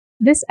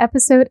This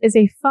episode is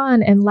a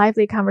fun and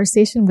lively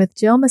conversation with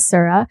Jill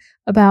Massura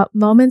about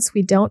moments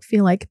we don't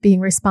feel like being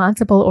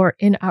responsible or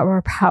in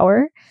our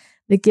power,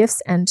 the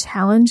gifts and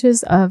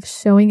challenges of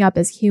showing up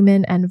as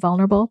human and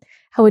vulnerable,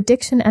 how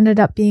addiction ended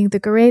up being the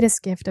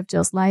greatest gift of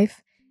Jill's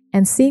life,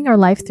 and seeing our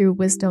life through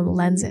wisdom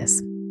lenses.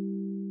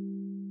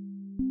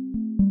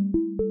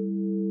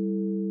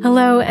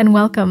 Hello and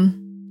welcome.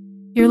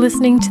 You're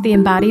listening to the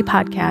Embody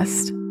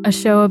Podcast, a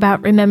show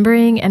about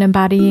remembering and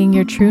embodying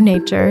your true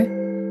nature,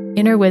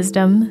 inner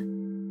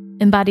wisdom,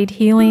 embodied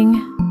healing,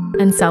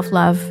 and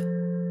self-love.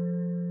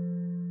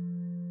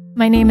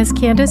 My name is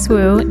Candace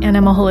Wu, and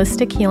I'm a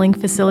holistic healing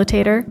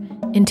facilitator,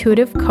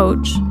 intuitive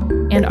coach,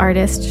 and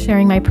artist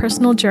sharing my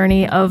personal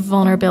journey of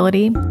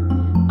vulnerability,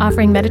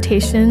 offering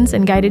meditations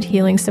and guided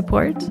healing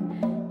support,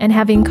 and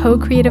having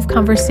co-creative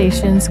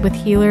conversations with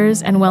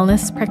healers and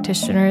wellness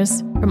practitioners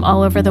from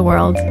all over the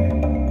world.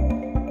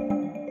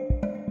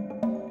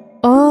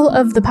 All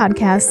of the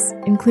podcasts,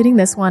 including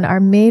this one, are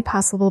made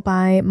possible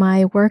by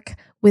my work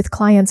with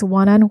clients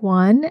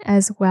one-on-one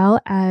as well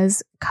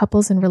as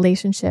couples and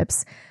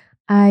relationships.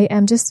 I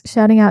am just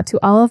shouting out to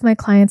all of my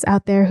clients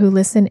out there who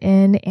listen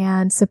in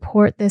and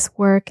support this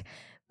work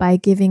by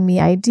giving me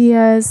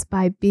ideas,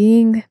 by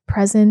being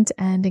present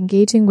and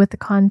engaging with the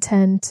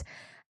content,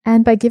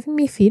 and by giving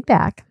me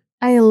feedback.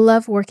 I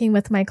love working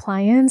with my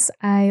clients.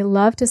 I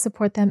love to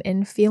support them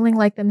in feeling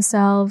like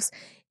themselves,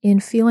 in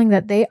feeling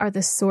that they are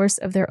the source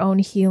of their own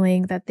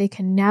healing, that they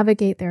can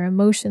navigate their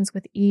emotions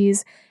with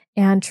ease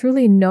and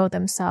truly know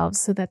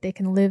themselves so that they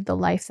can live the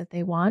life that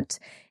they want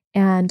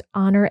and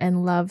honor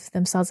and love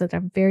themselves at a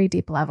very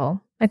deep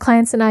level. My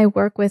clients and I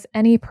work with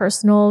any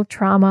personal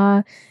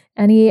trauma,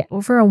 any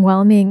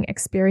overwhelming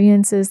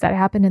experiences that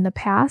happened in the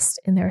past,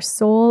 in their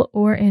soul,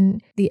 or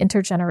in the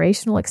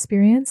intergenerational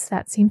experience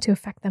that seem to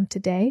affect them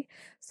today,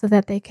 so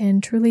that they can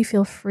truly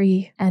feel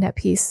free and at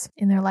peace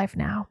in their life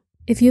now.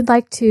 If you'd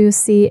like to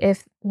see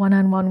if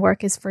one-on-one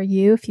work is for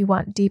you, if you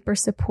want deeper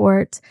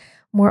support,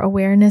 more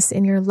awareness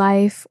in your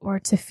life, or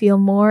to feel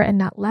more and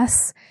not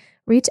less,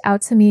 reach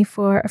out to me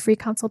for a free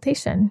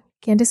consultation,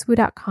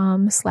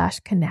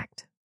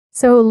 candicewu.com/connect.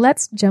 So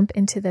let's jump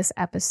into this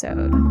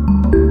episode.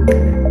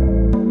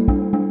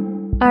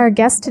 Our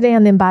guest today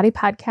on the Embody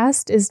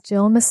Podcast is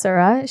Jill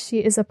Massura. She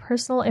is a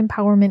personal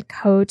empowerment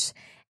coach,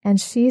 and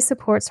she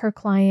supports her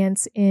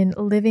clients in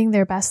living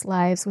their best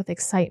lives with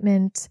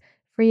excitement,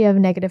 free of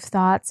negative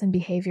thoughts and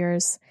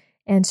behaviors.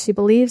 And she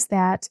believes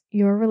that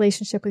your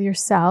relationship with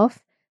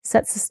yourself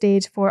sets the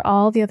stage for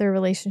all the other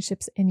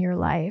relationships in your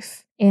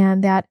life,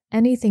 and that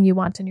anything you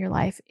want in your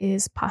life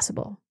is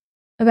possible.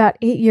 About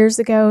 8 years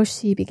ago,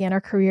 she began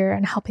her career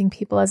in helping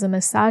people as a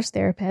massage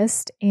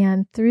therapist.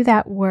 And through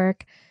that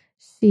work,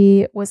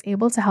 she was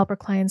able to help her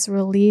clients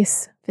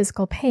release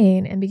physical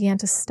pain and began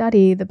to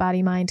study the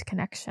body-mind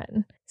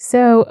connection.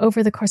 So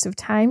over the course of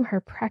time, her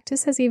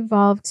practice has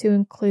evolved to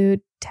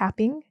include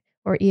tapping,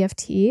 or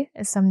EFT,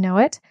 as some know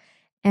it,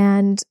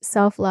 and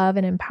self-love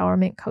and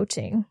empowerment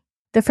coaching.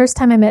 The first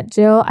time I met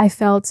Jill, I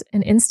felt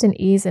an instant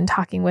ease in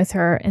talking with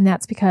her, and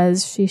that's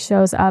because she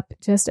shows up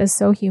just as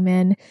so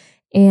human.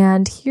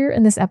 And here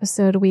in this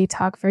episode, we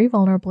talk very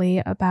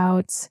vulnerably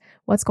about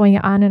what's going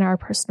on in our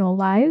personal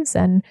lives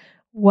and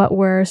what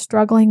we're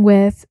struggling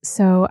with.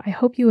 So I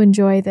hope you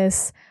enjoy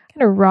this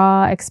kind of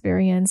raw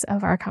experience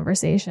of our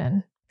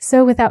conversation.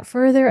 So without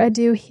further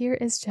ado, here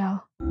is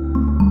Jill.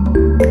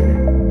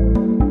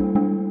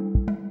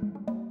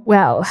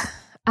 Well,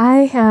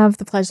 I have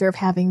the pleasure of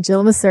having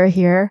Jill Massura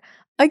here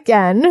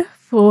again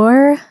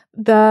for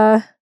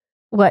the,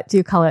 what do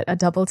you call it? A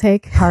double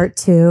take? Part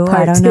two.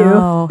 I don't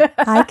know.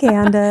 Hi,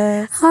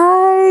 Candace.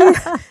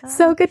 Hi.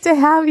 So good to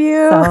have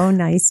you. So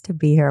nice to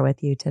be here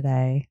with you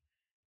today.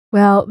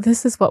 Well,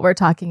 this is what we're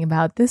talking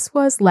about. This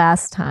was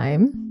last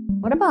time.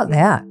 What about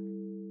that?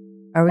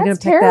 Are we going to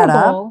pick terrible. that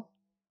up?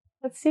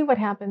 Let's see what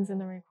happens in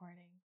the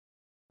recording.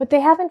 But they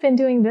haven't been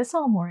doing this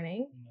all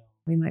morning.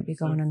 We might be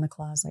going in the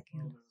closet,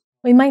 Candace.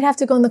 We might have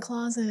to go in the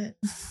closet.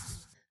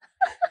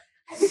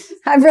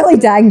 I'm really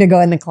dying to go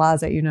in the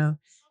closet, you know.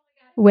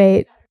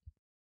 Wait,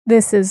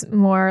 this is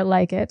more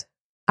like it.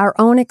 Our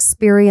own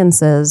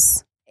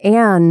experiences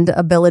and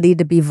ability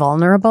to be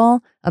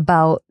vulnerable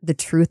about the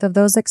truth of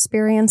those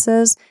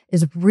experiences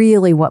is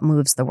really what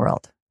moves the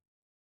world.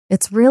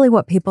 It's really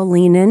what people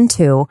lean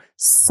into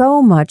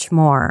so much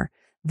more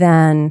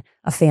than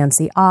a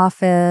fancy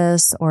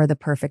office or the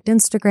perfect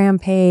Instagram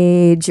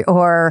page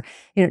or,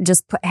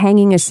 just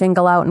hanging a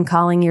shingle out and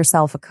calling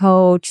yourself a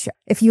coach.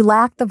 If you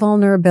lack the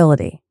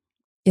vulnerability,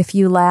 if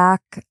you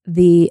lack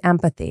the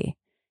empathy,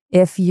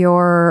 if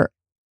you're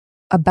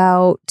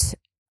about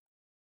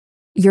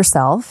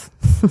yourself,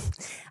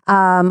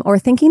 or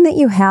thinking that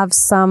you have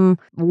some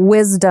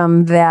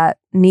wisdom that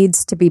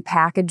needs to be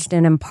packaged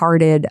and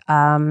imparted,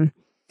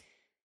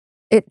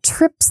 it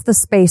trips the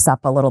space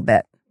up a little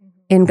bit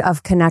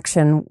of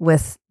connection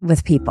with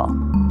people.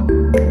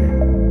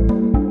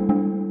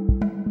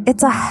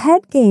 It's a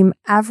head game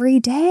every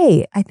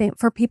day, I think,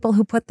 for people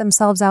who put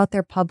themselves out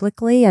there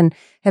publicly and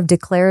have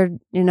declared,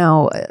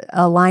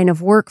 a line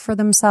of work for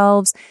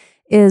themselves.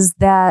 is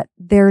that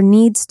there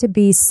needs to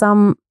be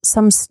some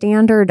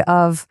standard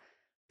of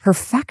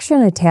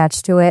perfection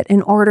attached to it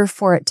in order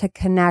for it to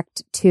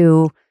connect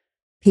to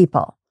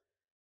people.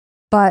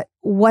 But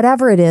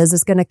whatever it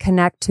is going to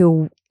connect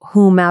to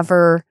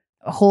whomever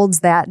holds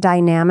that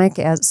dynamic.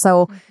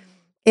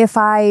 If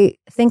I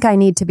think I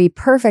need to be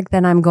perfect,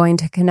 then I'm going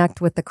to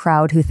connect with the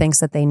crowd who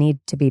thinks that they need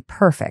to be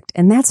perfect.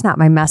 And that's not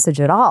my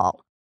message at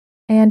all.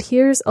 And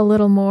here's a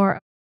little more.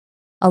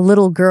 A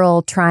little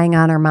girl trying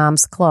on her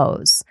mom's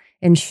clothes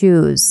and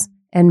shoes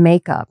and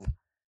makeup,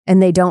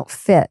 and they don't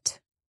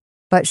fit,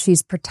 but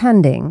she's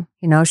pretending,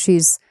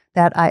 she's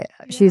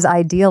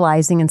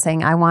idealizing and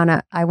saying, I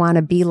want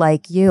to be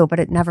like you, but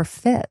it never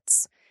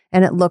fits.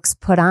 And it looks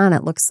put on,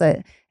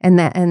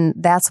 and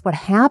that's what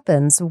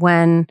happens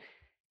when,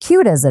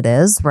 cute as it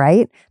is,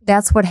 right?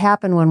 That's what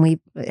happens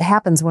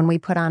when we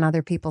put on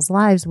other people's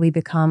lives. We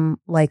become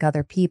like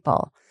other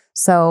people.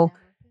 So,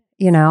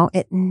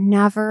 it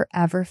never,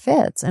 ever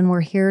fits. And we're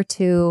here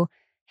to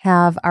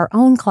have our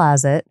own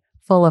closet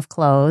full of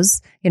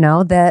clothes,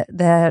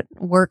 that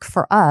work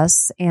for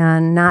us,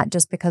 and not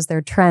just because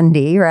they're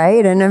trendy,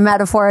 right? And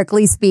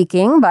metaphorically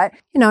speaking, but,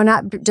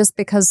 not just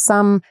because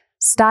some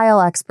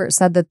style expert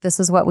said that this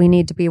is what we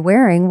need to be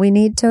wearing. We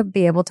need to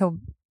be able to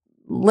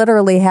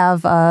literally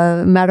have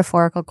a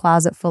metaphorical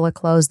closet full of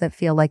clothes that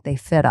feel like they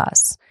fit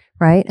us,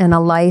 right? And a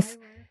life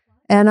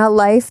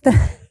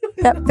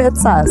that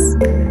fits us.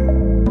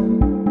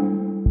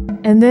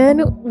 And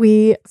then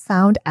we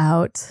found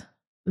out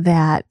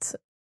that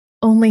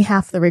only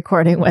half the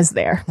recording was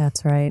there.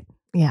 That's right.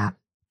 Yeah.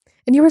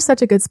 And you were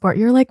such a good sport.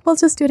 You're like, well,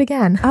 just do it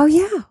again. Oh,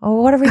 yeah. Well,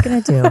 what are we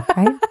going to do,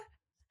 right?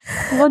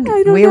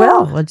 We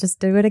will. We'll just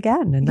do it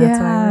again. And that's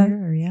why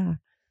we're here. Yeah.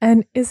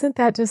 And isn't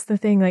that just the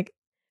thing? Like,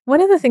 one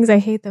of the things I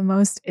hate the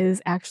most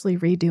is actually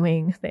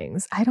redoing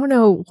things. I don't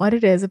know what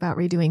it is about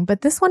redoing,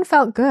 but this one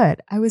felt good.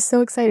 I was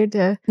so excited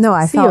to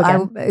see you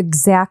again.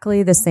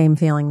 Exactly the same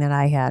feeling that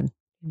I had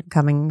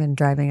coming and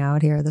driving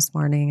out here this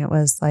morning. It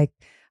was like,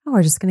 oh,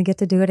 we're just going to get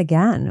to do it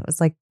again. It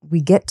was like, we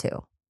get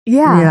to.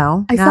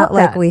 Yeah. I not felt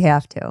like that. we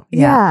have to.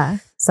 Yeah.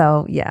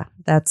 So, yeah,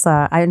 that's,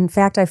 in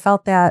fact, I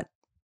felt that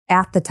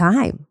at the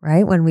time,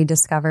 right? When we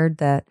discovered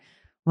that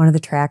one of the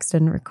tracks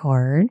didn't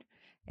record.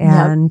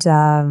 And,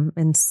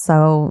 and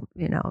so,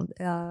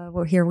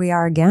 well, here we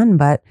are again,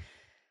 but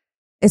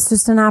it's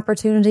just an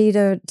opportunity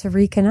to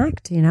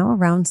reconnect,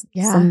 around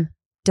some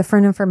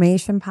different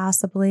information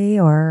possibly,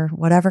 or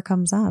whatever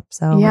comes up.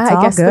 So yeah, it's all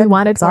I guess good. we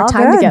wanted It's more all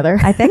time good. together.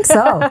 I think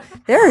so.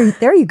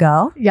 There you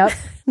go. Yep.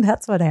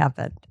 That's what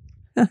happened.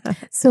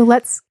 So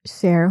let's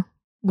share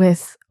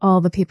with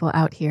all the people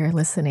out here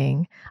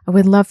listening. I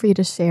would love for you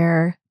to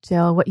share,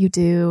 Jill, what you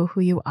do,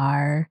 who you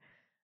are,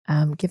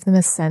 give them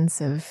a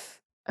sense of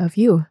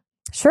you.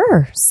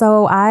 Sure.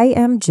 So I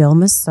am Jill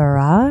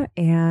Massura,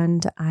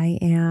 and I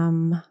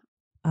am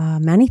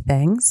many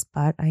things,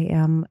 but I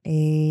am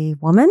a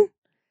woman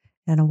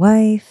and a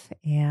wife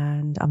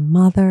and a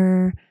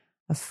mother,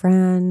 a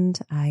friend.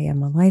 I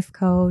am a life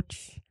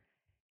coach,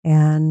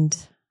 and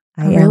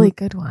I am a really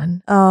good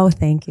one. Oh,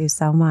 thank you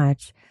so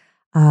much.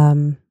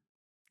 And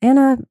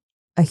a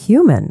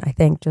human, I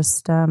think,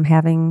 just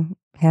having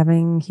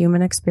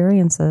human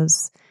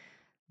experiences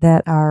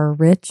that are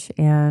rich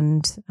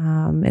and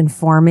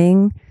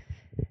informing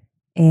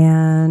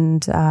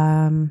and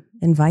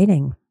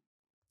inviting.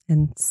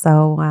 And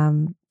so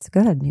it's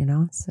good,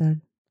 it's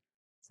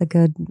a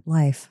good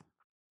life.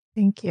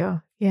 Thank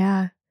you.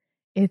 Yeah.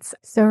 It's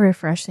so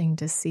refreshing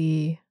to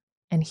see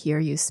and hear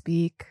you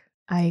speak.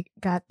 I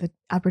got the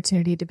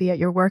opportunity to be at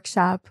your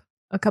workshop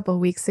a couple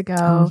of weeks ago.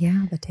 Oh,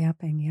 yeah, the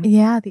tapping. Yeah.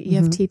 Yeah, the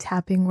EFT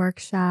tapping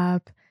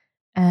workshop.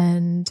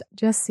 And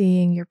just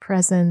seeing your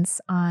presence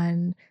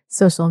on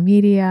social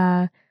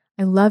media.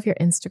 I love your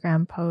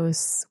Instagram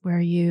posts where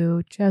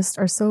you just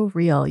are so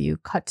real. You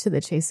cut to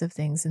the chase of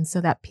things. And so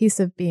that piece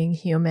of being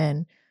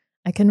human,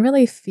 I can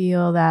really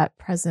feel that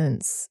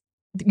presence,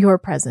 your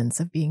presence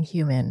of being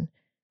human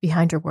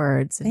behind your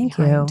words and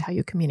behind how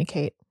you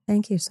communicate.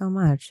 Thank you so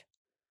much.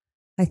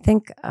 I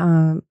think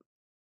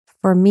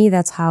for me,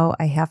 that's how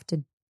I have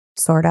to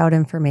sort out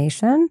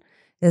information,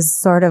 is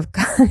sort of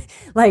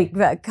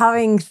like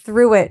coming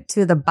through it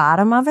to the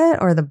bottom of it,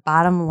 or the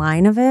bottom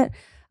line of it,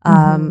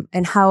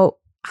 and how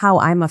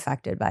I'm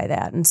affected by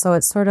that. And so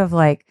it's sort of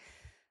like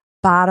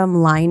bottom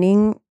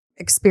lining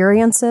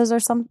experiences or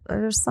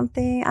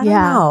something. I don't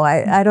know.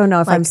 I don't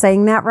know if I'm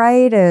saying that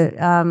right.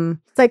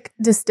 It's like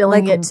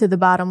distilling it to the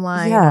bottom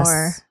line,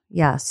 or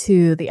yes,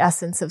 to the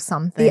essence of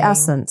something. The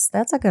essence.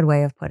 That's a good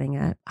way of putting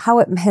it. How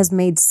it has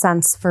made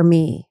sense for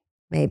me,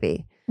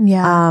 maybe.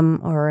 Yeah.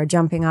 Or a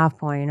jumping off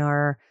point,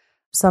 or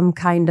some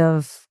kind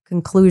of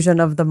conclusion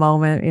of the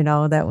moment,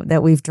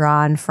 that we've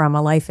drawn from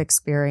a life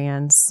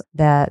experience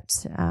that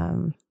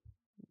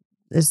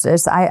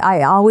is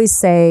I always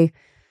say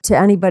to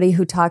anybody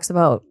who talks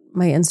about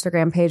my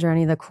Instagram page or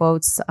any of the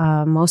quotes,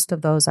 most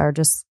of those are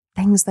just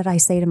things that I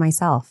say to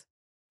myself.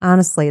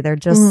 Honestly, they're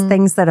just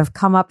things that have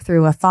come up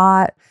through a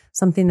thought,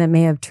 something that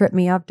may have tripped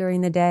me up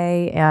during the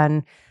day.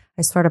 And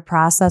I sort of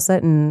process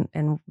it,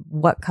 and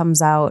what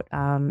comes out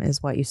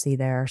is what you see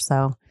there.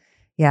 So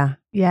yeah.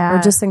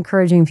 We're just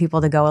encouraging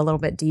people to go a little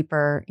bit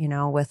deeper,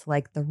 with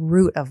like the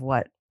root of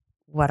what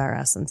our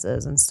essence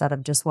is, instead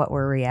of just what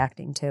we're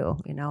reacting to,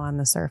 on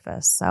the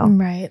surface. So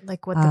right,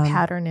 like what the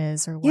pattern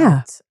is, or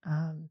what.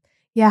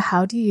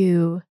 How do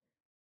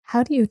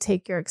you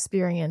take your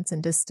experience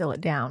and distill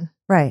it down?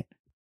 Right.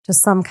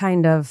 Just some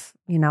kind of,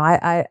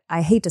 I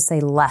hate to say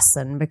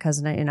lesson,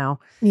 because that's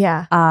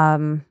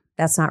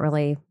not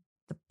really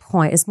the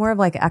point. It's more of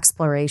like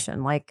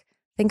exploration. Like,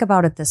 think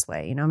about it this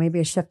way, maybe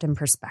a shift in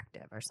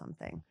perspective or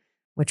something,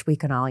 which we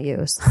can all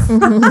use.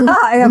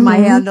 I have my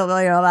hand, the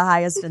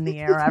highest in the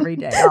air every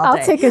day.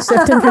 I'll take a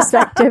shift in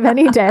perspective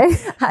any day.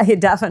 I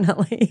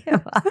definitely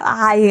have a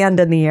high hand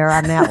in the air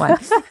on that one.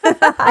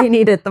 I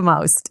need it the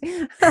most.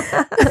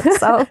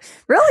 So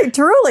really,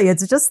 truly,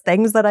 it's just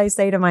things that I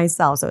say to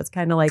myself. So it's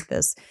kind of like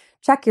this,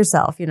 check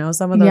yourself.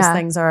 Some of those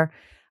things are,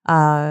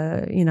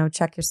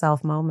 check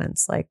yourself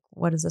moments. Like,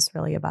 what is this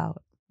really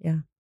about? Yeah.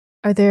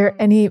 Are there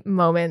any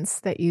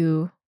moments that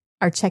you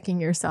are checking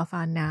yourself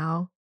on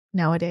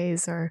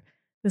nowadays, or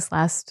this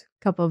last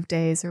couple of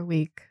days or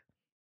week?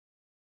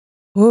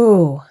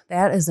 Ooh,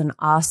 that is an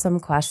awesome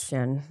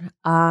question.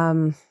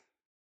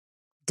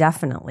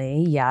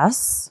 Definitely,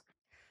 yes.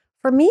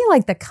 For me,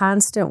 like, the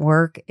constant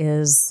work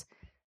is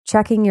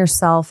checking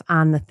yourself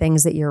on the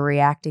things that you're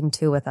reacting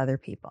to with other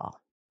people.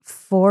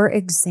 For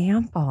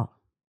example,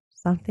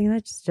 something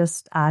that's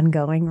just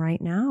ongoing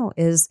right now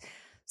is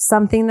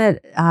something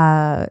that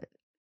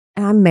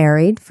I'm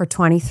married for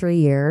 23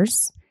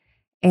 years,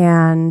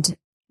 and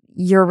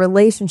your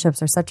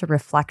relationships are such a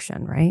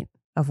reflection, right,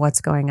 of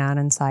what's going on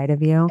inside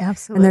of you.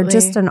 Absolutely. And they're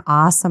just an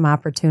awesome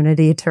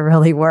opportunity to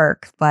really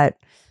work. But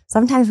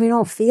sometimes we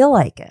don't feel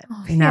like it.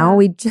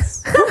 We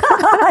just,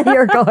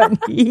 you're going,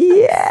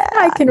 yeah.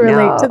 I can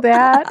relate to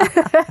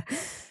that.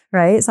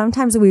 Right?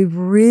 Sometimes we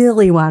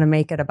really want to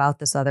make it about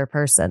this other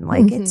person.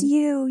 Like, it's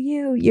you,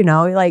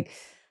 like,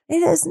 it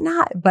is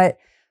not. But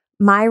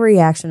my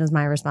reaction is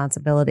my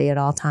responsibility at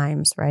all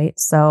times, right?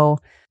 So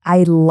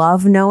I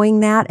love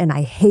knowing that, and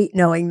I hate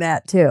knowing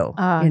that too.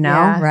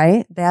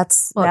 Right?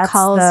 It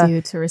calls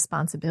you to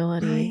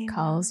responsibility,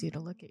 calls you to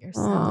look at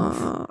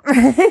yourself.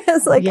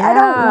 It's like, I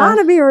don't want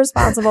to be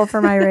responsible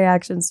for my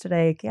reactions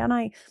today. Can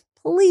I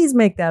please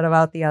make that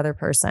about the other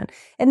person?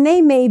 And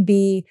they may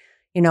be,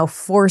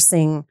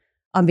 forcing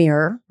a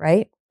mirror,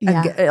 right?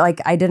 Yeah. Like,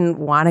 I didn't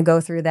want to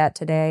go through that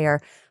today,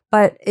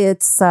 but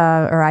it's,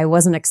 or I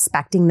wasn't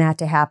expecting that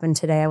to happen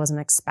today. I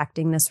wasn't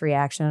expecting this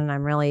reaction, and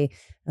I'm really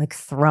like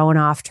thrown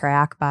off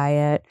track by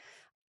it.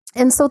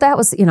 And so that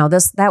was,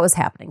 that was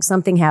happening.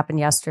 Something happened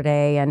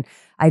yesterday, and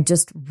I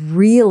just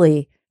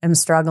really am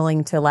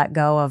struggling to let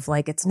go of,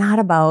 like, it's not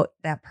about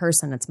that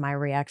person. It's my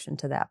reaction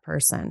to that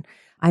person.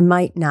 I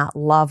might not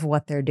love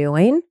what they're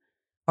doing,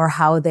 or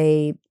how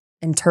they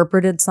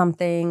interpreted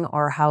something,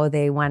 or how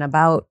they went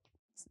about,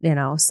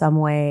 some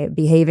way,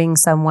 behaving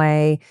some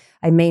way.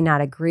 I may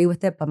not agree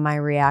with it, but my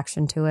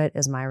reaction to it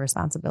is my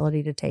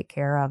responsibility to take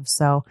care of.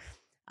 So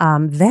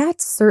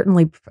that's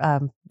certainly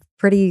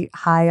pretty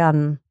high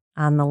on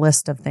the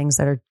list of things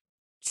that are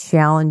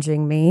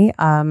challenging me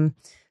to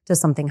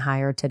something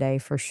higher today,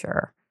 for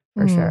sure.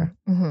 For sure.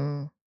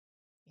 Mm-hmm.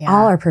 Yeah.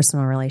 All our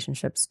personal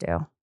relationships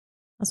do.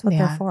 That's what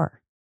they're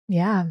for.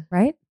 Yeah.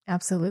 Right?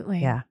 Absolutely.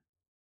 Yeah.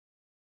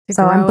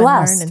 So I'm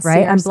blessed,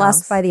 right? I'm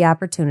blessed by the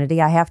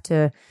opportunity. I have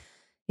to,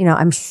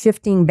 I'm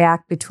shifting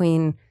back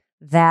between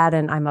that,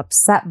 and I'm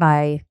upset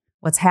by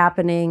what's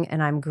happening,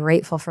 and I'm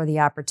grateful for the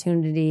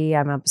opportunity.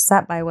 I'm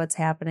upset by what's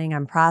happening.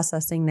 I'm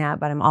processing that,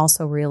 but I'm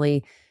also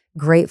really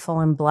grateful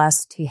and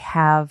blessed to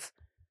have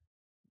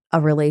a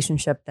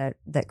relationship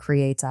that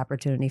creates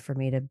opportunity for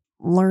me to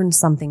learn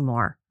something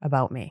more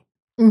about me.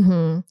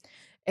 Mm-hmm.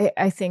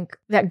 I think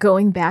that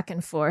going back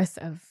and forth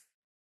of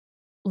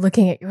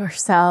looking at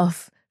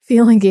yourself,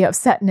 feeling the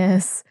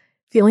upsetness,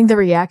 feeling the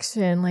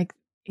reaction, like,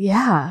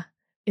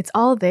 it's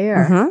all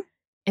there. Mm-hmm.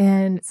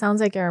 And it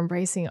sounds like you're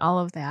embracing all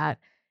of that.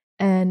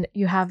 And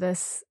you have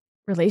this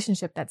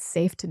relationship that's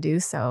safe to do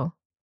so.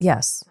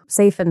 Yes.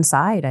 Safe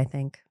inside, I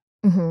think.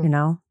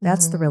 Mm-hmm.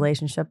 That's the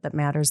relationship that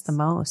matters the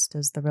most,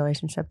 is the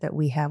relationship that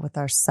we have with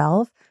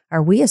ourselves.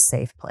 Are we a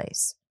safe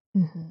place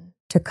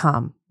to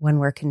come when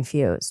we're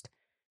confused?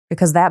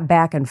 Because that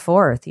back and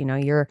forth,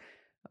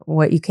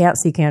 what you can't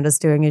see Candace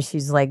doing is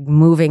she's like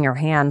moving her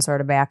hand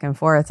sort of back and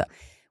forth.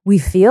 We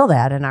feel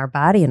that in our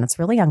body, and it's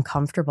really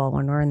uncomfortable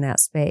when we're in that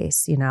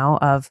space,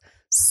 of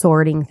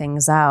sorting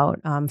things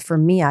out. For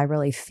me, I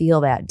really feel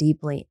that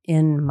deeply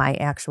in my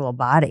actual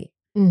body.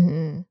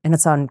 And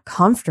it's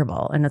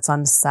uncomfortable, and it's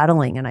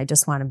unsettling, and I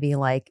just want to be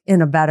like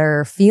in a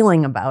better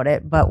feeling about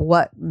it. But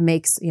what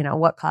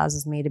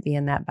causes me to be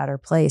in that better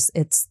place?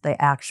 It's the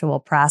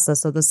actual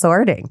process of the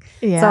sorting.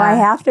 Yeah. So I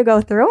have to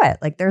go through it.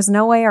 Like, there's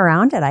no way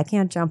around it. I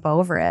can't jump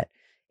over it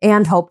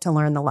and hope to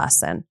learn the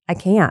lesson.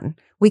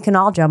 We can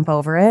all jump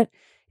over it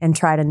and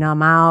try to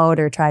numb out,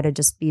 or try to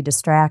just be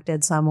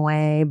distracted some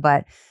way,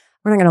 but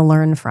we're not going to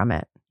learn from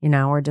it.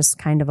 We're just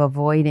kind of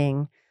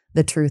avoiding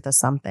the truth of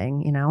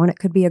something, and it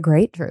could be a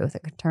great truth.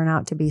 It could turn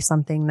out to be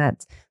something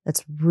that's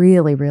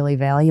really, really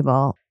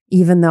valuable,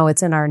 even though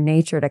it's in our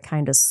nature to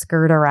kind of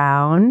skirt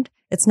around.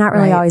 It's not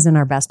really always in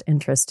our best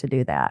interest to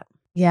do that.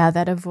 Yeah,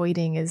 that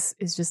avoiding is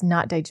just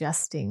not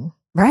digesting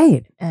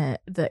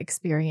the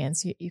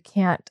experience. You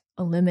can't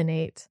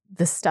eliminate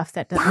the stuff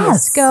that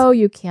needs to go.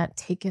 You can't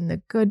take in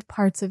the good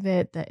parts of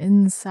it, the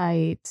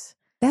insight.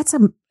 That's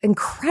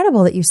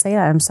incredible that you say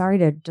that. I'm sorry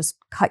to just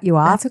cut you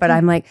off, Okay. but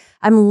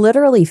I'm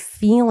literally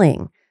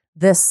feeling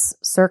this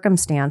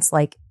circumstance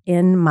like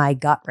in my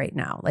gut right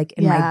now, like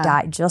in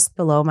my just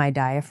below my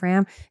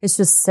diaphragm. It's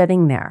just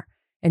sitting there.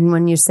 And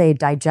when you say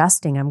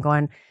digesting, I'm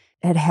going,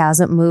 it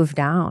hasn't moved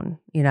down.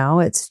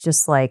 It's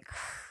just like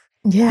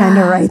kind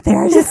of right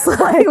there. Just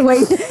like,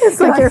 wait, it's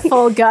like your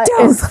full gut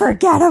don't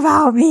forget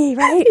about me,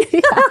 right?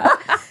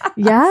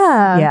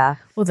 Yeah.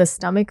 Well, the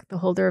stomach, the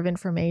holder of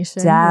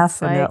information.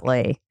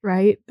 Definitely. Like,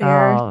 right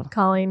there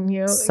calling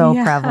you. So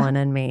prevalent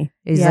in me.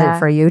 Is it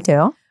for you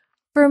too?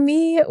 For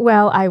me,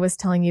 well, I was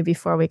telling you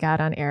before we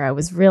got on air, I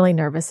was really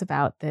nervous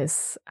about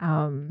this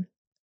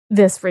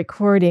this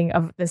recording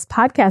of this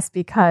podcast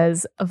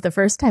because of the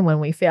first time when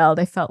we failed.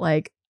 I felt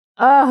like,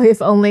 oh,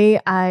 if only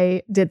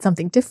I did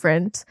something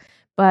different.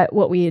 But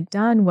what we had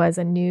done was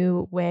a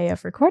new way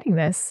of recording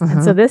this. Mm-hmm.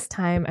 And so this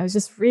time I was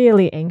just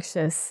really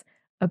anxious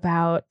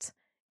about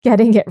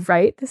getting it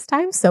right this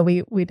time. So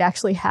we'd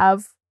actually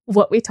have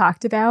what we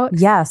talked about.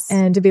 Yes.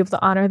 And to be able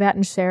to honor that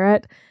and share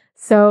it.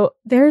 So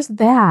there's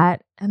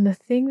that. And the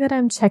thing that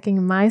I'm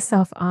checking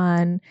myself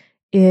on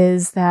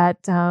is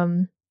that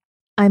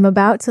I'm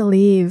about to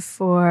leave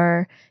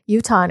for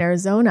Utah and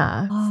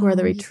Arizona for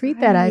the retreat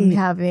that I'm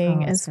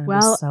having as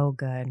well. So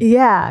good.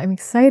 Yeah, I'm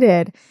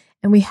excited.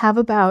 And we have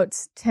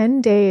about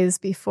 10 days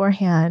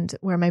beforehand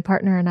where my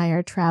partner and I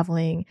are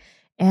traveling,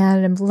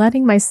 and I'm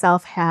letting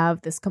myself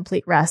have this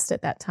complete rest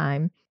at that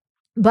time,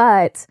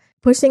 but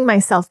pushing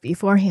myself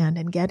beforehand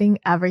and getting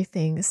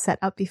everything set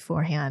up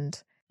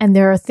beforehand. And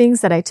there are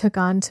things that I took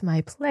onto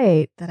my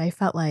plate that I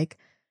felt like,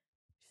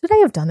 should I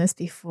have done this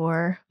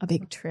before a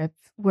big trip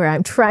where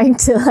I'm trying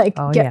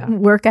to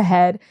work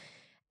ahead?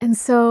 And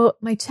so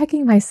my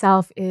checking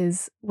myself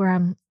is where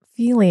I'm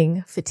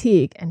feeling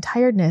fatigue and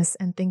tiredness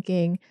and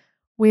thinking,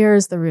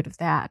 where's the root of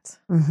that?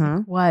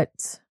 Mm-hmm.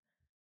 What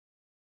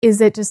is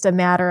it? Just a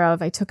matter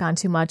of I took on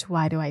too much.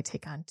 Why do I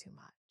take on too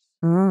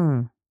much?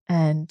 Mm.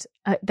 And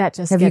that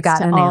just have gets you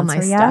gotten to an all answer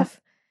my yet?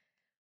 stuff.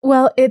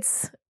 Well,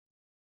 it's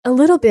a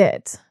little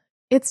bit.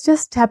 It's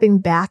just tapping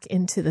back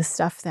into the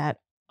stuff that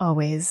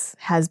always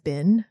has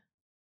been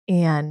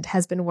and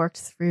has been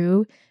worked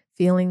through,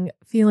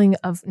 feeling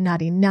of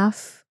not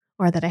enough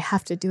or that I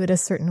have to do it a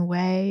certain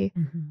way.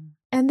 Mm-hmm.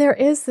 And there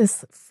is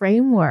this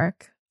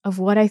framework of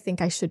what I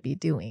think I should be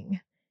doing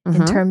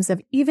in terms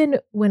of even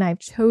when I've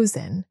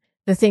chosen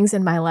the things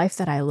in my life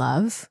that I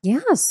love.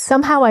 Yes.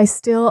 Somehow I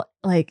still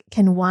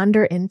can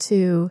wander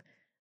into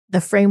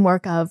the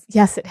framework of,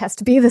 yes, it has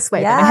to be this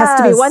way. Yes. But it has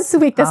to be once a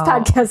week this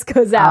podcast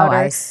goes out.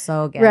 I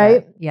so get right?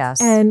 it.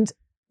 Yes. And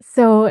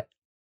so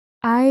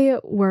I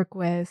work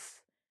with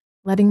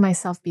letting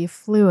myself be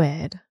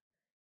fluid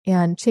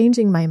and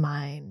changing my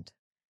mind,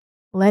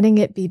 letting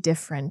it be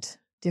different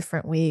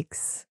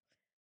weeks,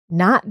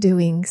 not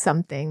doing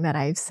something that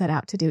I've set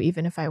out to do,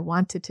 even if I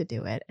wanted to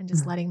do it, and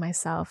just letting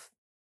myself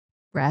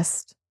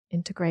rest,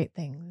 integrate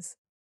things,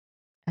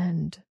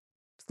 and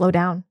slow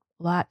down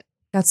a lot.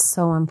 That's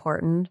so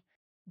important.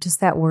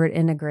 Just that word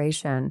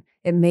integration,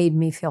 it made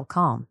me feel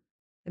calm.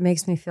 It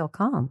makes me feel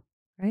calm,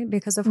 right?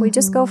 Because if we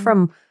just go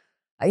from,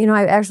 I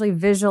actually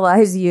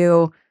visualize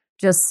you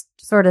just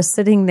sort of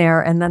sitting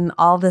there and then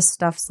all this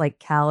stuff's like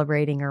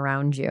calibrating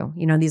around you.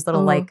 These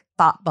little like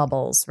thought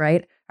bubbles,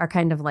 right? Are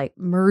kind of like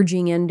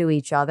merging into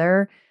each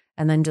other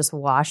and then just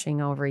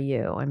washing over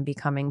you and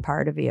becoming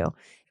part of you.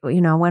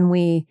 When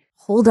we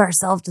hold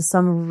ourselves to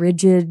some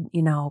rigid,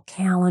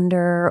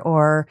 calendar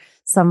or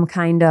some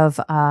kind of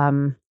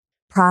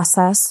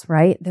process,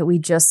 right? That we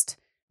just,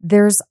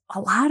 there's a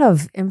lot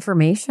of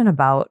information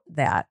about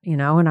that,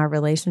 in our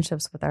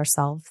relationships with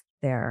ourselves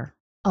there.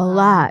 A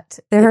lot.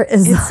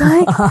 It's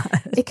like,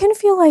 it can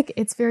feel like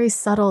it's very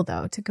subtle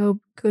though, to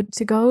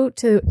go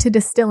to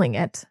distilling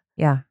it.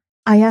 Yeah.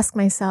 I ask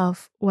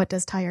myself, what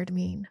does tired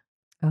mean?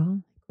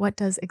 Oh. What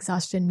does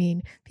exhaustion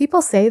mean?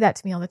 People say that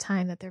to me all the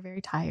time, that they're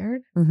very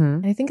tired. Mm-hmm.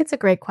 And I think it's a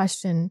great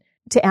question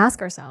to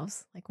ask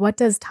ourselves, like, what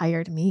does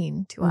tired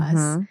mean to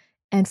us?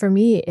 And for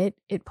me,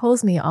 it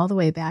pulls me all the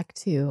way back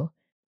to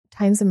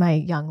times in my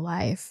young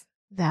life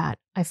that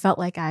I felt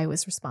like I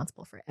was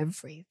responsible for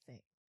everything.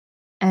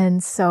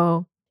 And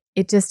so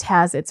it just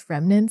has its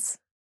remnants,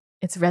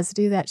 its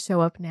residue that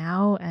show up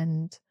now.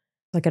 And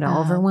like an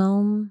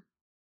overwhelm?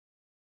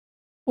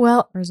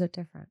 Well, or is it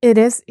different? It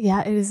is.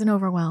 Yeah, it is an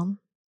overwhelm.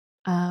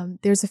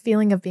 There's a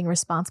feeling of being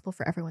responsible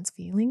for everyone's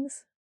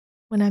feelings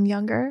when I'm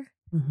younger.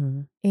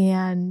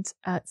 And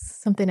it's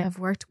something I've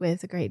worked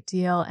with a great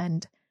deal.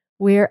 And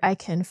where I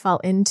can fall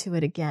into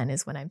it again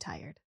is when I'm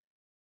tired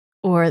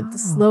or or Oh.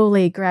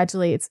 slowly,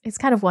 gradually, it's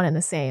kind of one and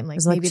the same. Like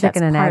It's like maybe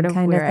chicken that's and part egg of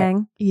kind of where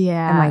thing.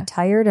 yeah. Am I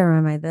tired or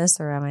am I this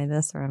or am I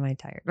this or am I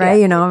tired? Right?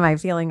 Yeah. You know, am I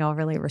feeling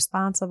overly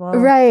responsible?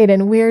 Right.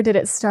 And where did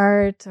it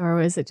start? Or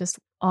was it just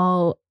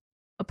all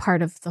a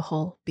part of the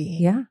whole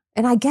being? Yeah.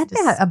 And I get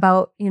that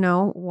about, you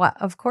know,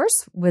 what, of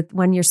course, with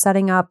when you're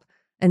setting up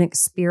an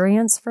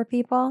experience for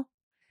people,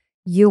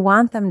 you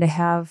want them to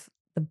have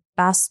the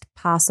best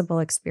possible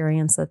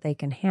experience that they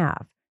can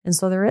have. And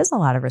so there is a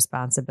lot of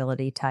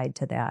responsibility tied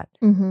to that,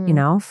 you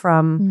know,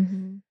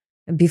 from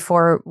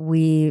before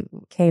we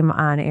came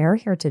on air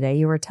here today,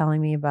 you were telling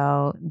me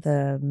about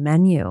the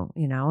menu,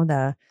 you know,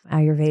 the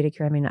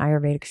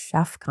Ayurvedic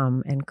chef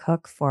come and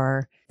cook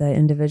for the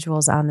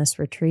individuals on this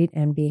retreat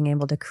and being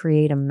able to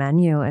create a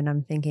menu. And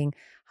I'm thinking,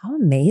 how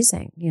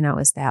amazing, you know,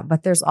 is that?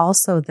 But there's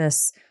also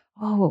this,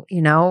 oh,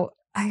 you know,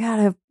 I got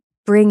to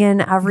bring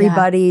in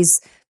everybody's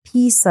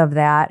piece of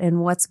that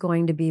and what's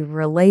going to be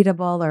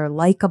relatable or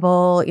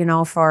likable, you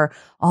know, for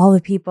all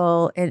the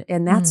people.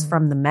 And that's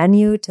from the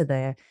menu to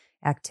the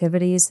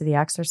activities to the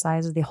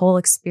exercises, the whole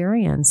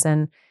experience.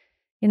 And,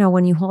 you know,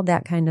 when you hold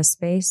that kind of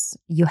space,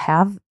 you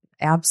have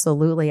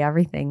absolutely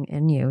everything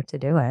in you to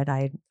do it.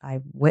 I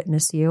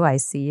witness you, I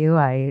see you,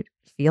 I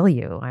feel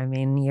you. I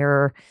mean,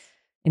 you're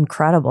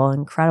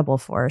incredible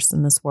force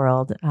in this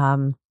world.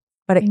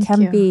 But it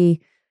can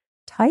be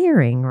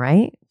tiring,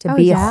 right? To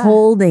be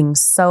holding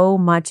so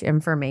much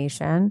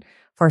information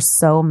for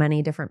so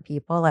many different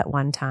people at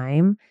one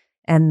time.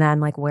 And then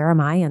like, where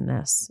am I in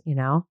this? You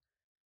know,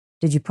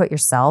 did you put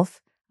yourself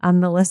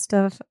on the list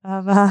of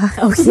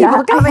oh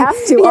yeah, I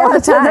have to all the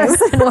time.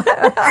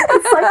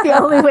 It's like the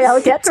only way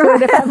I'll get to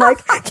it if I'm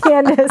like,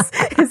 Candace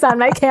is on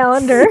my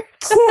calendar.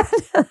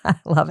 I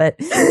love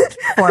it.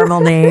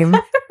 Formal name.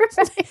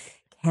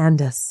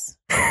 Candace.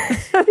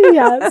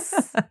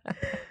 Yes.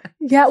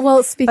 Yeah,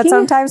 well, speaking but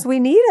sometimes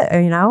we need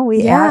it, you know,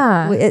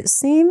 it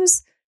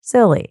seems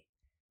silly,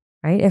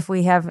 right? If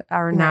we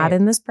are not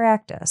in this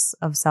practice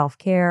of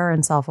self-care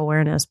and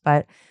self-awareness,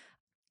 but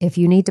if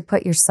you need to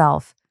put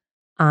yourself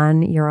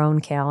on your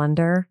own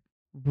calendar,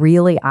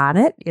 really on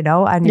it, you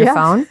know, on your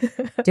phone,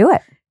 do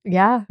it.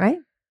 Yeah. Right?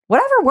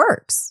 Whatever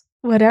works.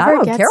 Whatever I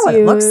don't gets care what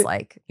you... it looks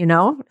like, you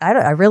know?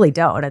 I really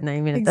don't. And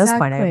I mean, at this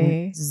point, I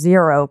have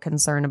zero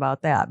concern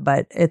about that.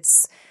 But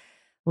it's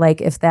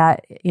like if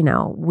that, you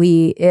know,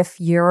 if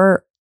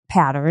your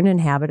pattern and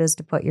habit is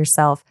to put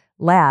yourself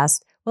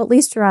last, well, at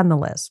least you're on the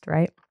list,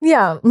 right?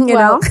 Yeah. You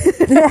know?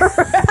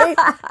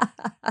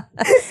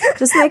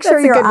 Just make sure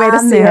you're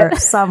on there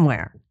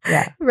somewhere.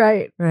 Yeah.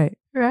 Right.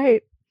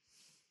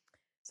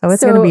 So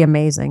it's going to be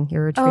amazing.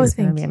 Your retreat is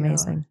going to be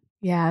amazing.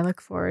 Yeah, I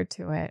look forward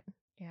to it.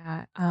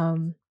 Yeah.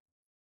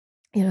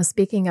 You know,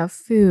 speaking of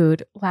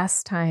food,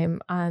 last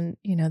time on,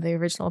 you know, the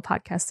original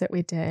podcast that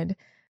we did,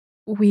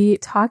 we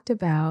talked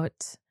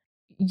about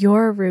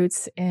your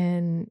roots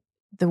in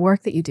the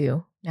work that you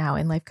do now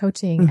in life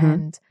coaching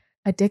and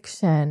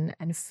addiction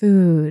and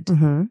food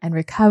and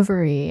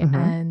recovery.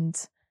 And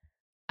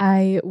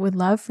I would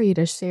love for you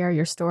to share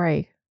your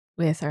story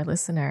with our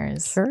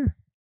listeners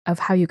of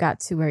how you got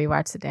to where you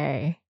are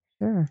today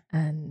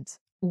and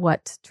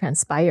what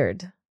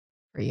transpired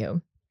for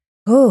you.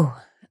 Oh,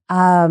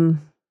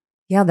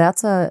 yeah,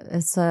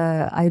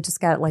 I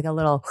just got like a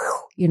little,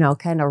 you know,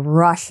 kind of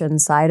rush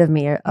inside of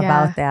me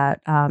about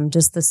that.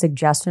 Just the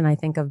suggestion, I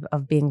think,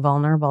 of being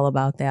vulnerable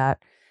about that.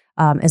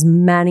 As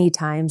many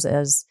times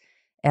as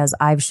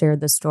I've shared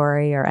the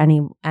story, or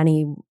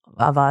any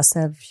of us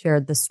have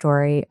shared the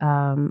story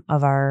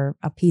of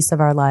a piece of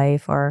our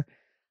life, or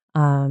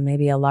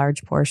maybe a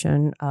large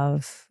portion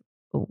of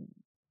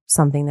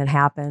something that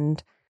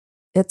happened.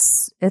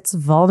 It's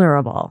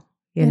vulnerable.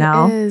 You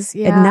know, it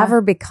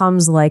never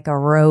becomes like a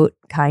rote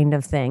kind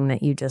of thing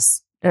that you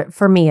just,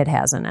 for me, it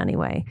hasn't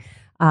anyway.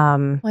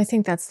 Well, I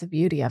think that's the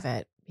beauty of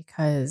it,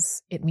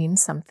 because it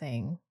means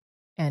something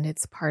and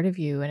it's part of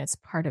you and it's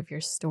part of your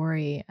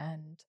story.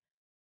 And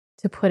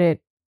to put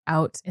it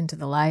out into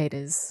the light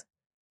is,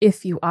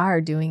 if you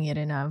are doing it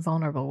in a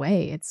vulnerable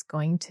way, it's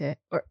going to,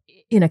 or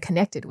in a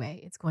connected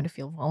way, it's going to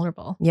feel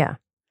vulnerable. Yeah,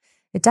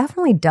 it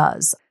definitely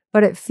does.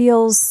 But it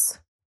feels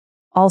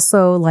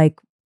also like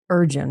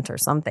urgent or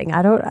something.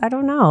 I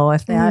don't know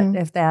if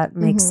that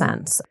makes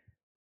sense.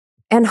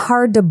 And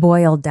hard to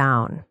boil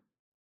down.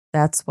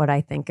 That's what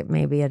I think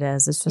maybe it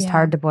is. It's just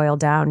hard to boil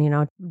down, you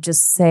know,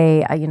 just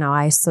say, you know,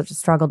 I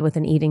struggled with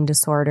an eating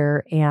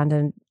disorder and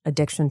an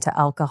addiction to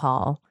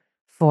alcohol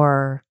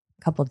for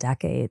a couple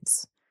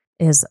decades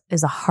is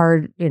a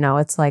hard, you know,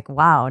 it's like,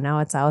 wow, now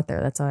it's out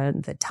there. That's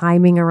the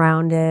timing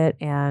around it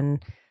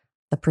and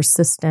the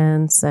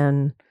persistence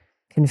and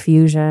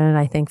confusion.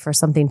 I think for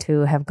something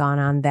to have gone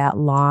on that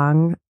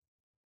long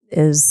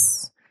it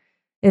is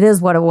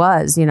what it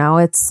was. You know,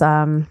 it's,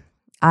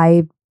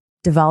 I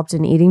developed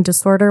an eating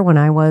disorder when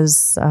I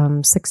was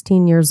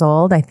 16 years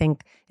old. I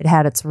think it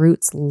had its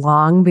roots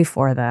long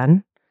before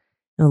then.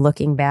 And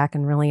looking back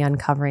and really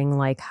uncovering,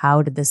 like,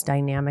 how did this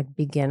dynamic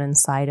begin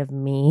inside of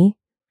me?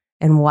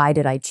 And why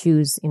did I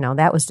choose, you know,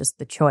 that was just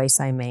the choice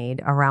I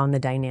made around the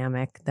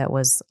dynamic that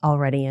was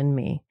already in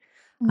me.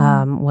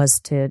 was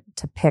to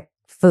pick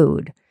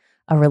food,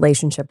 a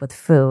relationship with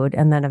food,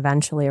 and then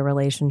eventually a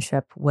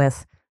relationship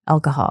with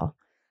alcohol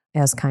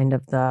as kind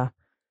of the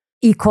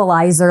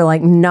equalizer,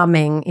 like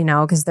numbing,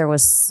 because there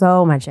was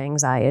so much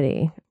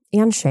anxiety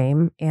and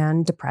shame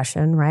and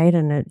depression, right?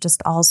 And it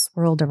just all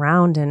swirled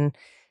around in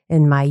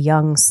my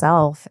young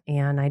self.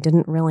 And I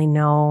didn't really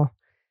know,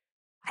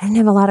 I didn't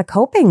have a lot of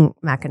coping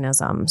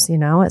mechanisms,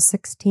 at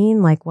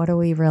 16, like what do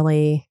we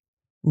really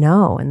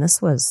know? And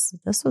this was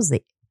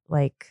the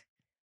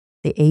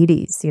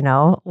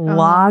 80s,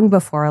 long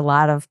before a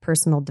lot of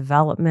personal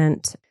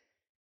development,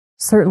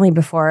 certainly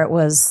before it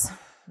was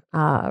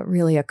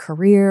really a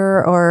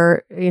career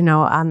or,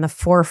 on the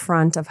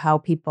forefront of how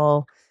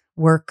people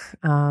work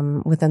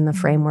within the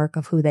framework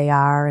of who they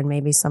are and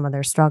maybe some of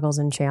their struggles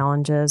and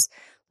challenges.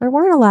 There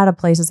weren't a lot of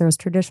places. There was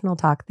traditional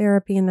talk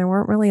therapy, and there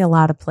weren't really a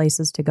lot of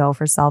places to go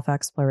for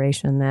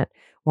self-exploration that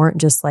weren't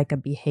just like a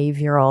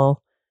behavioral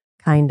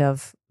kind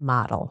of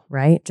model,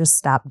 right? Just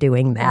stop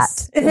doing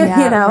that.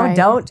 Right.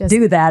 Don't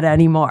do that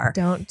anymore.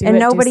 Don't do and it.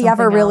 Nobody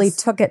ever really else.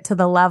 took it to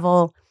the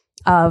level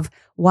of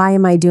why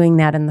am I doing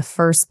that in the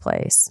first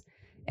place?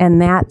 And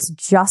that's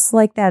just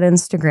like that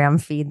Instagram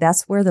feed.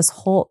 That's where this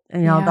whole,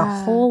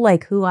 the whole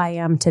like who I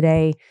am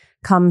today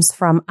comes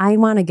from. I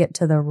want to get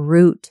to the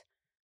root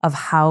of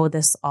how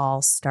this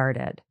all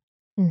started.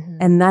 Mm-hmm.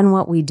 And then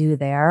what we do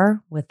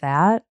there with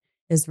that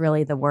is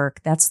really the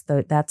work. That's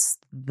the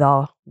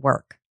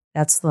work.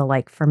 That's the,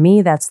 like, for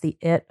me, that's the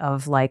it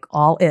of like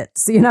all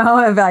it's, if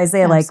I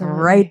say like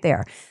right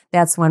there,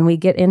 that's when we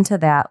get into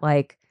that,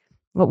 like,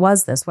 what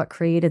was this? What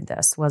created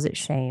this? Was it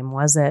shame?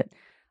 Was it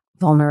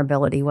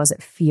vulnerability? Was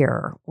it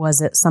fear?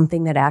 Was it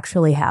something that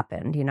actually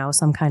happened?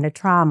 Some kind of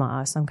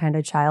trauma, some kind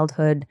of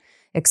childhood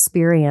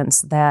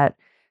experience that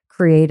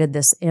created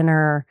this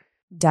inner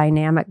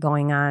dynamic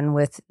going on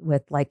with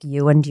like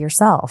you and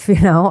yourself,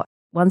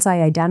 Once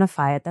I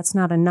identify it, that's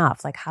not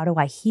enough. Like, how do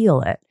I heal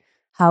it?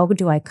 How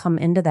do I come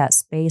into that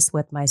space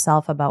with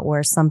myself about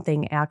where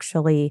something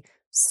actually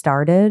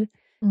started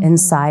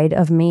inside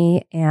of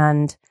me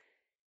and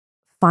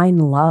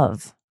find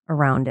love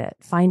around it,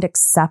 find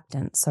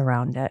acceptance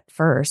around it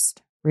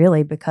first,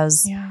 really,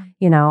 because,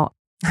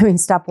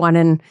 step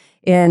one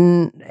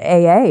in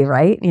AA,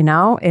 right?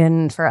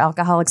 And for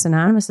Alcoholics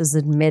Anonymous is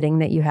admitting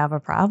that you have a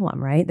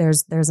problem, right?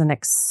 There's an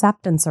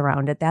acceptance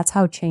around it. That's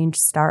how change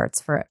starts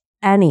for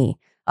any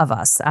of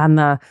us on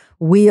the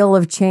wheel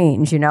of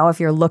change. If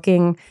you're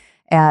looking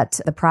at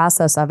the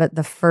process of it,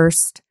 the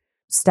first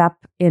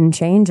step in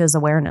change is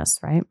awareness,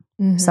 right?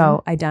 Mm-hmm.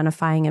 So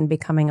identifying and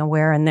becoming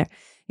aware. And there,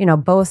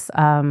 both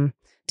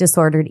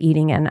disordered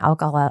eating and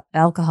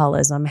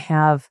alcoholism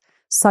have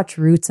such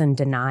roots in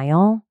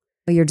denial.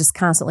 You're just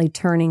constantly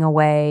turning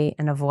away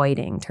and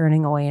avoiding,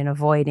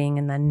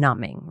 and then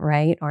numbing,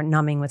 right? Or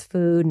numbing with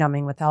food,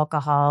 numbing with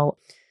alcohol.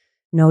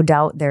 No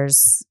doubt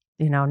there's,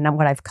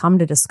 what I've come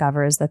to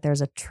discover is that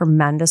there's a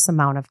tremendous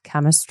amount of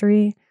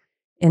chemistry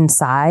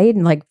inside,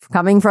 like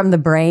coming from the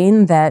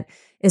brain, that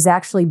is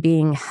actually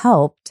being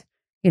helped,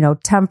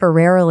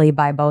 temporarily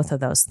by both of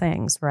those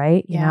things,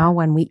 right?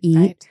 When we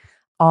eat,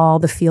 all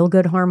the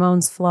feel-good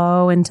hormones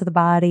flow into the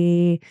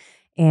body,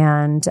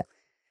 and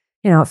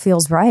it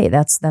feels right.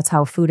 That's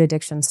how food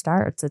addiction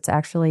starts. It's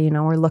actually,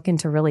 we're looking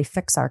to really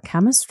fix our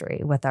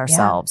chemistry with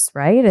ourselves,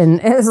 right?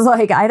 And it's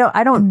like I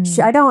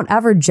don't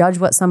ever judge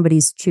what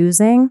somebody's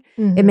choosing.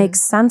 Mm-hmm. It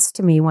makes sense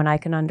to me when I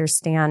can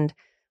understand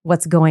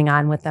what's going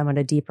on with them at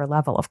a deeper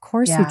level. Of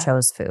course you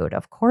chose food.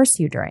 Of course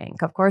you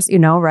drank. Of course,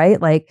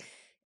 right? Like,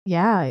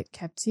 it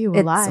kept you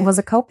alive. It was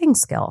a coping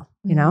skill,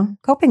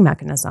 coping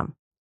mechanism,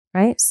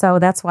 right? So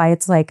that's why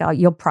it's like,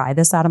 you'll pry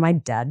this out of my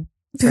dead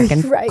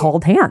freaking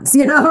cold hands,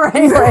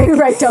 right?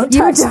 Right. Don't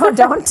touch.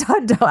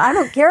 Don't. I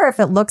don't care if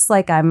it looks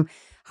like I'm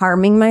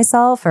harming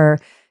myself or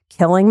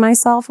killing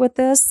myself with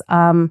this.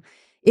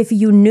 If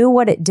you knew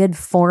what it did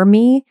for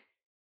me,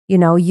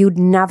 you'd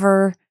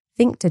never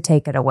think to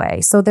take it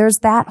away. So there's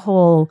that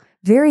whole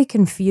very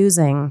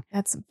confusing.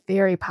 That's a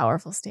very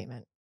powerful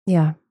statement.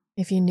 Yeah.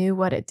 If you knew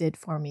what it did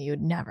for me,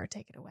 you'd never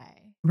take it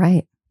away.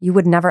 Right. You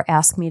would never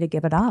ask me to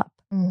give it up.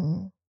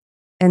 Mm-hmm.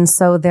 And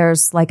so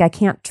there's like, I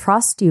can't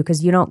trust you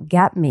because you don't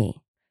get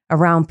me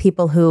around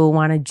people who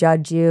want to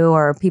judge you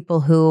or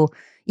people who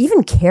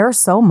even care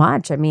so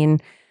much. I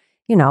mean,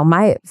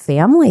 my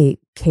family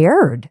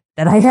cared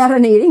that I had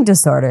an eating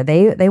disorder.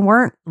 They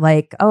weren't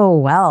like, oh,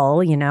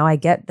 well, I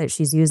get that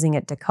she's using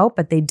it to cope,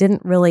 but they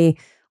didn't really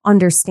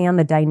understand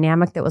the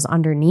dynamic that was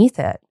underneath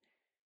it.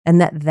 And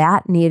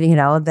that needed,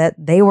 that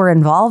they were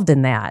involved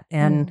in that.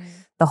 And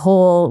the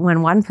whole,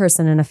 when one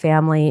person in a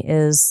family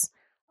is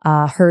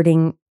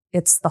hurting,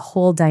 it's the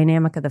whole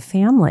dynamic of the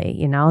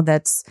family,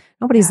 that's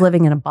nobody's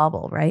living in a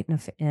bubble, right?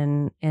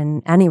 In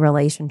any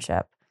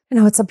relationship,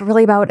 it's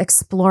really about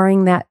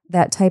exploring that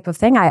type of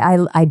thing.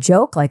 I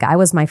joke like I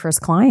was my first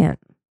client,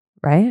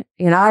 right?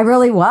 I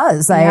really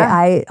was. Yeah.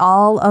 I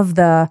all of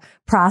the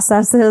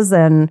processes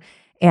and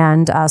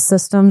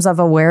systems of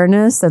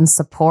awareness and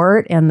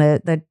support and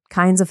the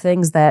kinds of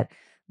things that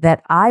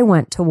that I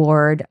went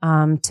toward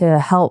to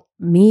help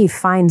me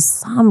find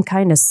some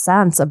kind of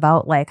sense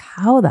about like,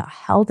 how the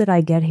hell did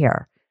I get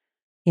here?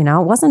 You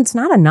know, it's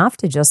not enough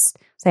to just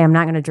say, I'm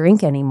not going to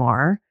drink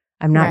anymore.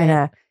 I'm not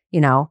going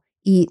to,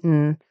 eat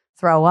and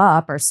throw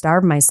up or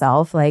starve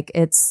myself. Like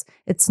it's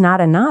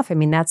not enough. I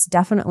mean, that's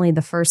definitely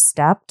the first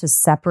step to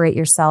separate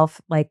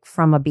yourself like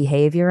from a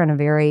behavior in a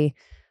very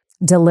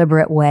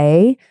deliberate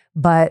way.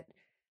 But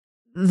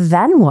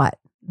then what?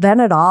 Then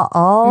it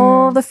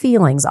all the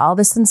feelings, all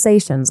the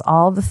sensations,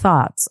 all the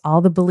thoughts,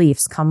 all the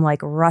beliefs come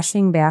like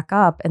rushing back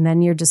up. And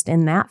then you're just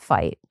in that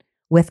fight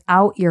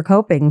without your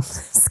coping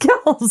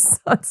skills.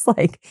 So it's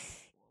like,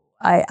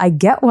 I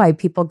get why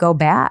people go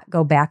back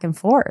and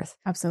forth.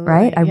 Absolutely.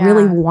 Right? I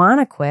really want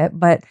to quit,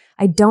 but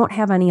I don't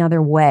have any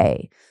other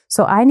way.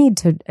 So I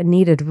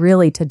needed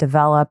really to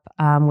develop,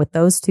 with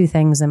those two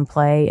things in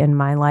play in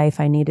my life,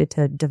 I needed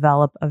to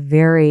develop a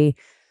very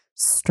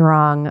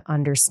strong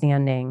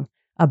understanding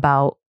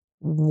about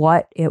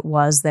what it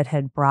was that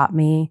had brought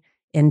me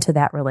into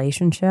that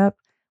relationship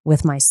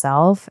with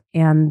myself,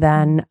 and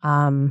then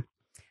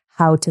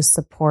how to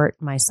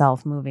support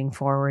myself moving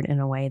forward in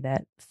a way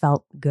that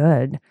felt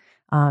good,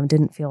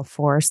 didn't feel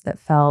forced, that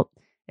felt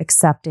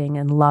accepting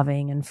and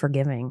loving and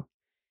forgiving.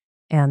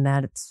 And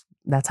that's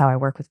how I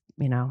work with,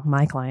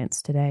 my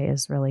clients today,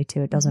 is really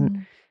too. It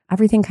doesn't,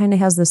 everything kind of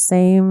has the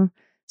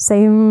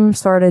same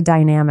sort of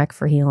dynamic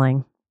for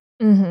healing.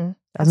 Mm-hmm.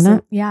 Doesn't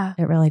it? Yeah.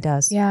 It really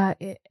does. Yeah.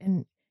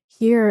 And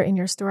here in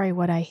your story,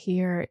 what I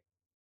hear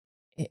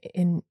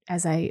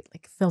as I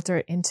like filter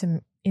it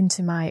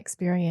into my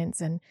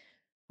experience, and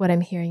what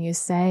I'm hearing you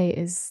say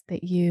is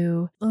that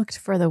you looked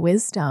for the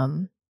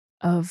wisdom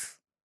of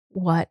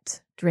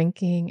what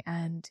drinking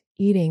and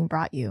eating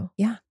brought you.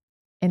 Yeah.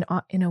 And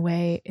in a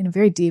way, in a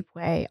very deep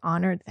way,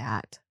 honored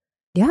that.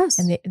 Yes.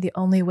 And the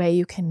only way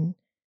you can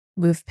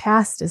move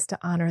past is to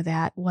honor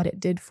that, what it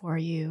did for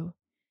you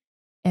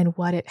and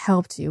what it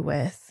helped you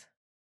with,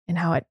 and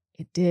how it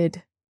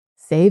did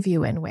save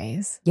you in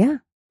ways. Yeah.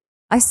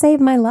 I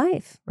saved my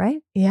life,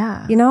 right?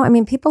 Yeah. I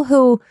mean, people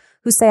who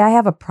say I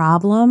have a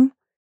problem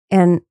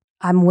and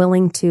I'm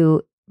willing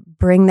to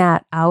bring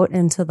that out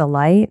into the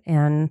light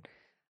and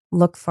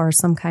look for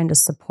some kind of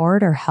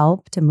support or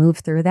help to move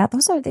through that.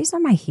 These are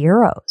my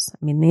heroes.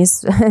 I mean,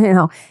 these,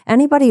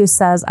 anybody who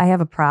says I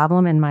have a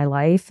problem in my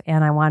life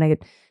and I want to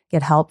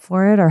get help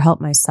for it or help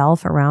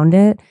myself around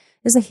it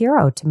is a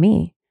hero to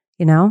me,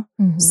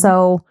 Mm-hmm.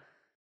 So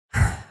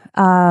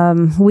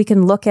we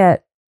can look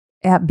at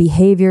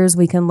behaviors,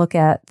 we can look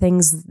at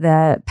things,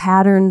 that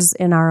patterns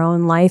in our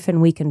own life, and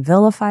we can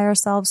vilify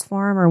ourselves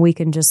for them, or we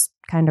can just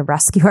kind of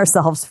rescue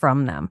ourselves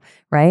from them,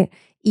 right?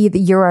 Either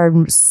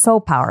you're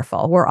so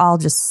powerful. We're all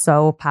just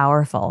so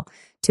powerful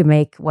to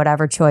make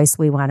whatever choice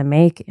we want to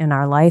make in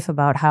our life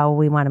about how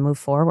we want to move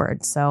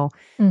forward. So,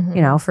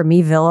 for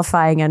me,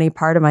 vilifying any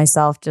part of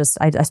myself,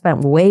 I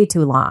spent way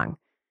too long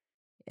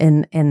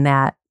in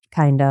that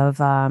kind of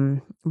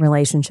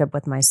relationship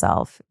with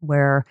myself,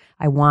 where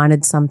I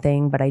wanted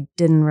something, but I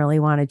didn't really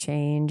want to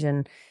change.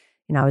 And,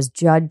 I was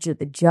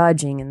the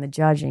judging and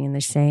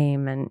the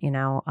shame.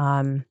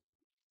 And,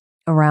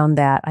 around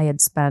that, I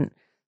had spent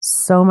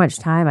so much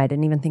time, I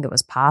didn't even think it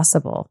was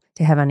possible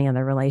to have any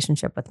other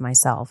relationship with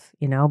myself,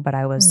 but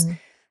I was,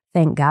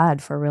 thank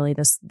God for really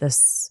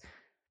this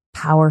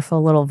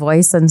powerful little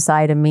voice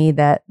inside of me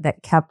that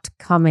kept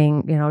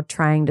coming,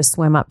 trying to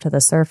swim up to the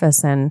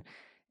surface and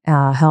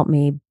help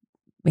me,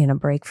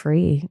 break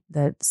free,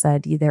 that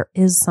said, there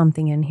is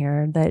something in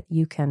here that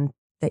you can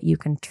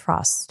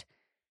trust.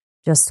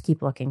 Just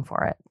keep looking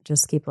for it.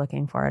 Just keep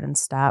looking for it and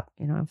stop,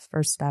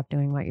 first stop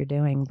doing what you're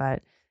doing,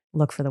 but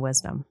look for the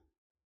wisdom.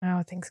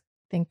 Oh,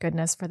 thank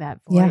goodness for that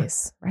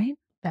voice. Yeah, right?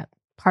 That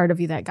part of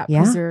you that got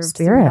preserved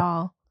Spirit. through it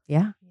all.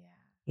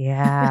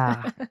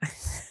 Yeah.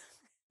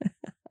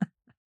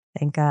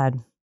 Thank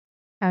God.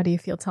 How do you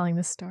feel telling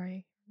this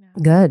story?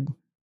 Good.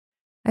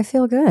 I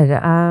feel good.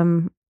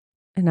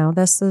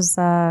 This is,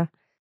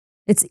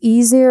 it's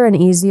easier and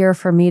easier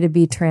for me to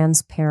be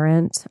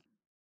transparent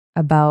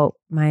about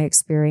my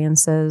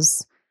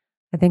experiences.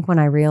 I think when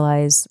I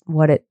realize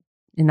what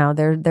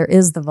there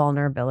is the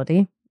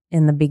vulnerability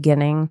in the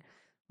beginning,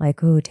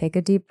 like, ooh, take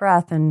a deep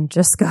breath and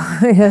just go,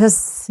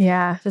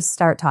 just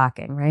start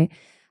talking, right?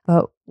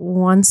 But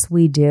once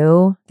we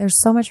do, there's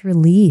so much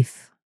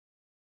relief.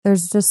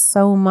 There's just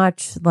so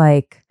much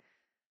like,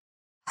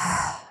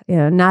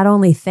 not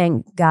only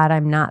thank God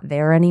I'm not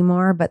there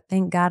anymore, but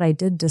thank God I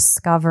did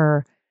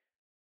discover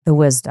the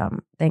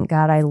wisdom. Thank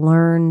God I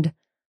learned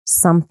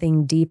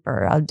something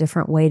deeper, a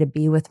different way to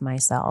be with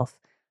myself.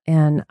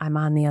 And I'm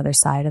on the other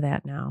side of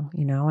that now,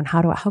 and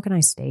how can I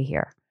stay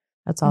here?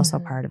 That's also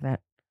part of it.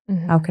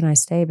 Mm-hmm. How can I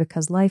stay?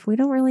 Because life, we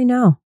don't really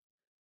know.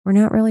 We're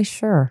not really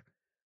sure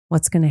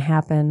what's going to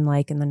happen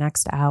like in the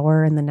next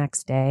hour and the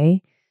next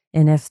day.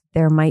 And if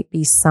there might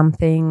be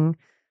something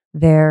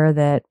there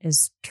that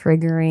is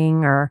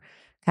triggering or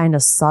kind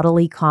of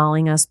subtly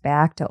calling us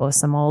back to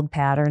some old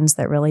patterns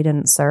that really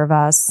didn't serve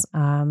us.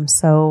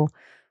 So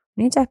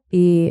we need to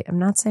be, I'm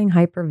not saying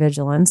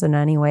hypervigilance in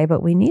any way,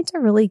 but we need to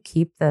really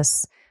keep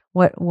this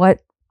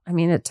I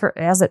mean,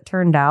 as it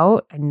turned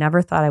out, I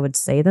never thought I would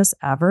say this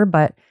ever,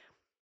 but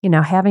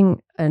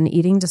having an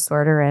eating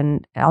disorder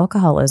and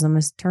alcoholism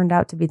has turned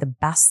out to be the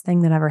best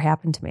thing that ever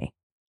happened to me.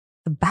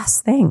 The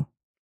best thing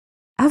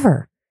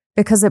ever,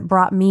 because it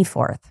brought me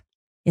forth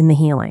in the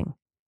healing.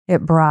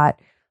 It brought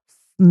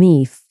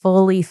me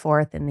fully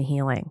forth in the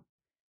healing.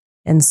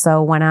 And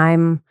so when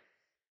I'm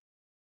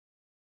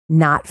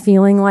not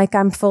feeling like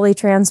I'm fully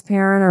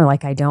transparent or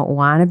like I don't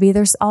want to be,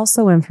 there's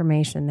also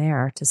information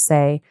there to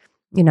say,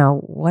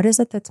 what is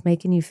it that's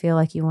making you feel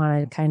like you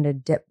want to kind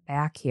of dip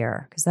back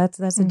here? Because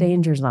that's a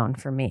danger zone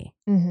for me.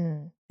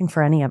 I think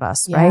for any of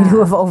us, right, who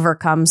have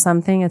overcome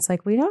something, it's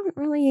like we don't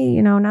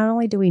really, not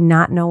only do we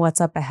not know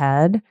what's up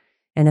ahead,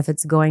 and if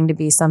it's going to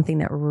be something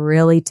that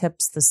really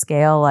tips the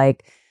scale,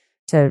 like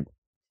to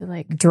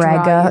kind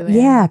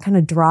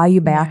of draw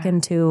you back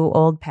into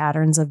old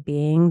patterns of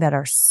being that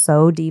are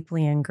so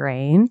deeply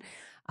ingrained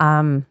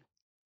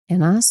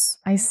in us.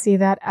 I see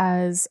that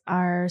as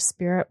our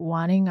spirit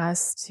wanting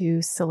us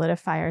to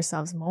solidify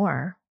ourselves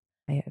more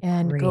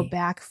and go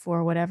back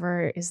for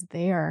whatever is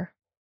there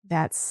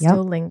that's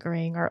still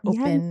lingering or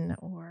open,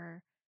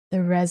 or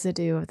the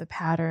residue of the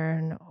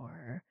pattern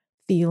or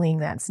feeling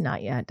that's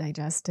not yet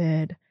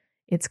digested.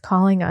 It's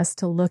calling us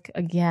to look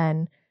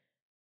again,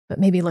 but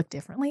maybe look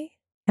differently.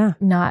 Yeah.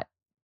 Not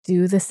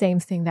do the same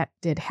thing that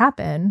did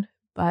happen,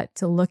 but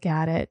to look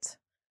at it,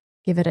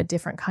 give it a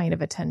different kind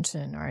of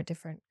attention or a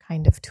different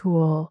kind of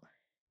tool.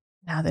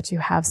 Now that you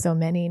have so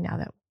many, now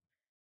that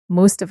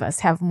most of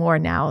us have more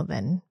now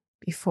than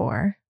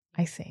before,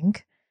 I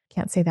think.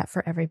 Can't say that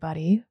for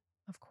everybody,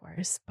 of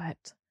course,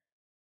 but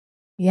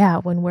yeah,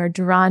 when we're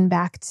drawn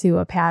back to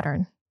a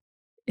pattern,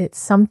 it's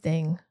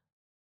something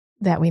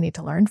that we need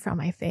to learn from,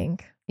 I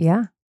think.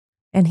 Yeah.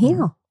 And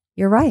heal.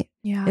 You're right.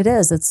 Yeah. It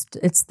is.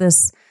 It's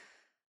this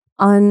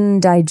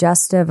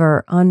undigestive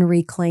or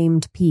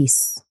unreclaimed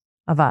piece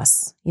of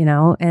us,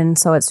 and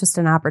so it's just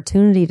an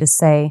opportunity to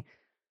say,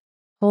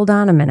 hold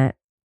on a minute.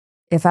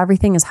 If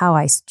everything is how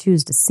I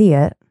choose to see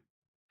it,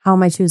 how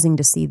am I choosing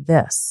to see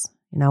this?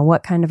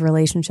 What kind of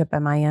relationship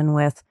am I in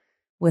with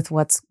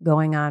what's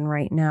going on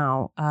right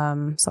now?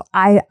 So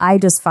I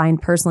just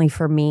find personally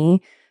for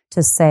me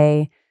to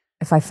say,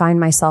 if I find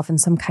myself in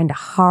some kind of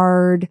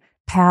hard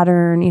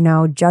pattern,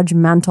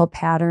 judgmental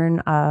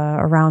pattern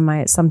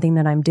around something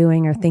that I'm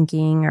doing or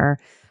thinking or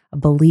a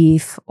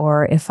belief,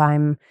 or if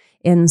I'm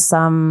in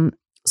some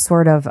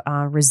sort of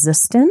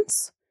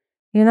resistance,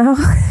 it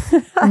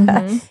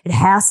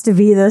has to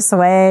be this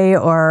way,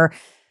 or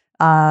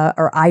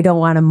I don't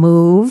want to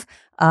move.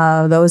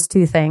 Those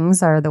two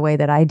things are the way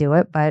that I do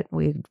it, but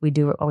we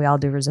all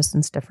do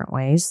resistance different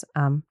ways.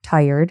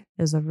 Tired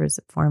is a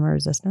form of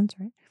resistance,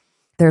 right?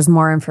 There's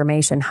more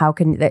information. How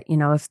can that,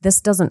 if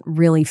this doesn't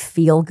really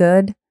feel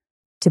good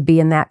to be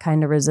in that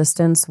kind of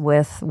resistance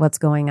with what's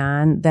going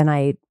on, then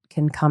I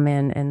can come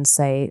in and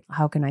say,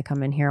 how can I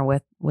come in here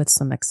with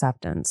some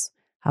acceptance?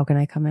 How can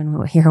I come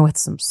in here with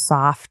some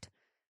soft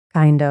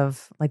kind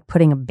of like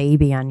putting a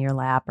baby on your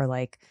lap, or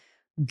like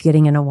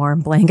getting in a warm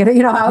blanket?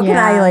 How can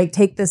I like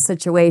take this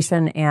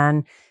situation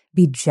and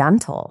be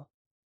gentle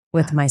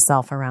with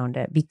myself around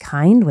it, be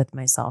kind with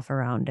myself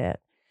around it?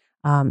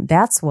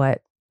 That's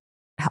what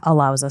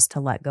allows us to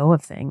let go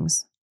of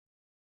things,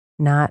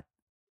 not,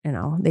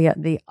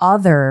 the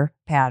other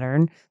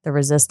pattern, the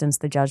resistance,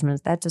 the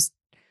judgments, that just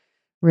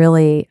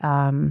really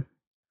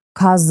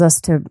causes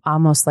us to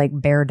almost like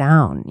bear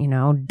down,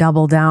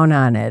 double down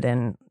on it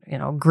and,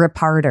 grip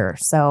harder.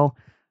 So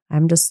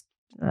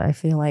I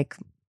feel like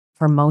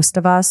for most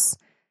of us,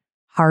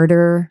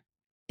 harder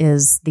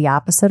is the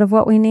opposite of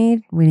what we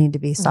need. We need to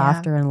be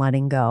softer and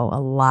letting go a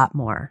lot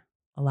more.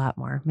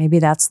 Maybe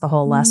that's the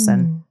whole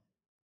lesson.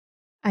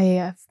 I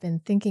have been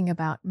thinking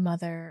about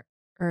Mother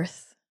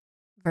Earth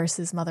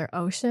versus Mother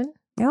Ocean.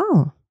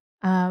 Oh.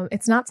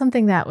 It's not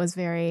something that was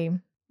very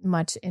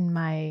much in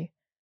my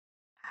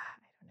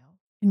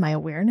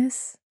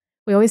awareness.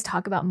 We always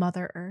talk about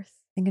Mother Earth.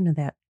 Thinking of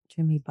that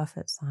Jimmy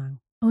Buffett song.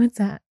 Oh, what's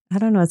that? I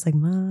don't know. It's like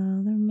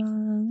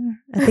Mother.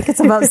 I think it's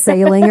about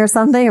sailing or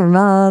something, or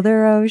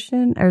Mother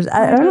Ocean. Or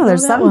I don't know.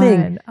 There's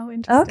something. One. Oh,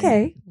 interesting.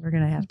 Okay. We're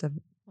going to have to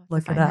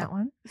look it up. That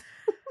one.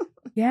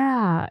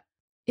 Yeah.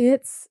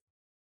 It's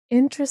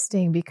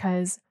interesting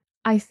because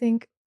I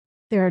think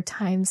there are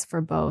times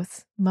for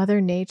both.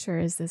 Mother Nature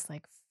is this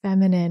like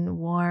feminine,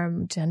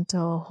 warm,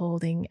 gentle,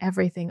 holding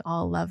everything,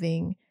 all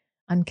loving,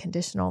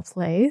 unconditional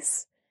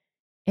place.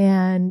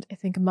 And I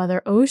think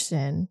Mother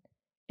Ocean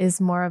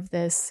is more of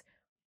this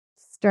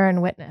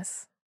stern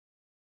witness.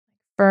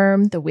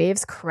 Firm, the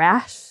waves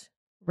crash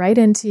right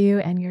into you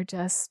and you're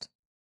just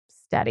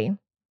steady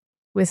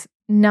with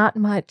not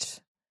much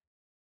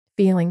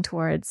feeling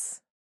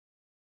towards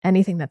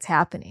anything that's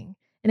happening.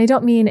 And I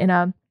don't mean in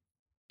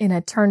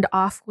a turned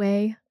off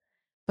way,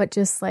 but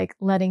just like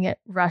letting it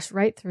rush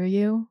right through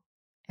you.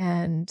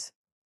 And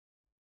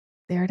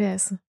there it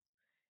is.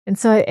 And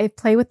so I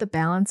play with the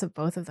balance of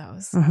both of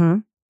those. Mm-hmm.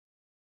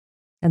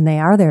 And they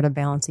are there to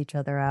balance each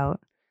other out.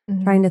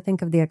 Mm-hmm. Trying to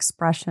think of the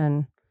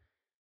expression,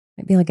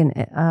 maybe like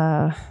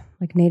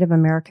like Native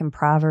American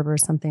proverb or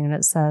something, and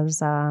it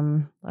says,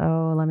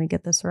 let me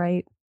get this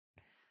right.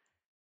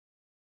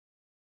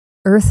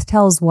 Earth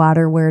tells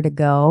water where to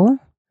go,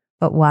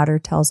 but water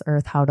tells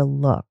earth how to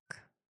look.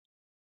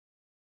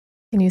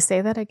 Can you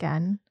say that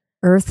again?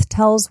 Earth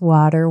tells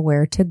water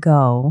where to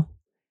go,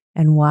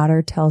 and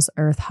water tells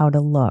earth how to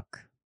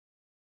look.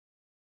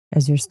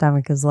 As your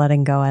stomach is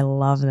letting go, I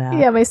love that.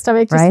 Yeah, my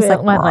stomach just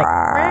went like.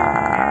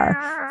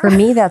 For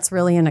me, that's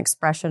really an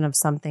expression of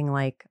something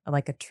like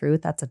a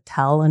truth. That's a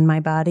tell in my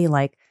body,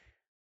 like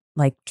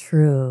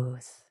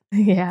truth.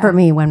 Yeah. For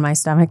me, when my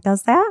stomach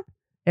does that,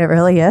 it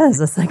really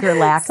is. It's like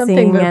relaxing.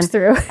 Something moves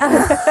through.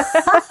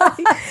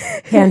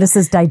 Candace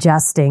is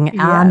digesting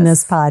on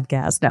this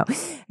podcast. No,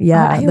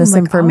 yeah, this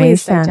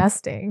information. Always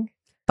digesting.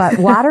 But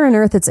water and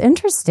earth, it's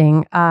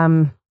interesting.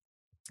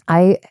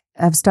 I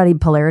have studied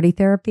polarity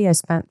therapy. I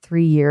spent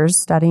 3 years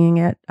studying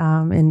it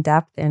in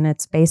depth, and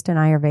it's based in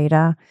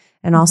Ayurveda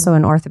and also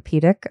in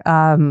orthopedic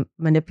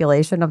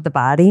manipulation of the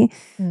body.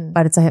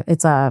 But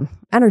it's a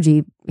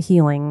energy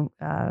healing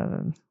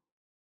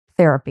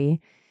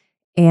therapy,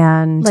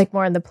 and like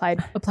more in the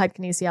applied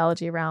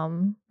kinesiology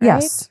realm. Right?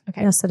 Yes,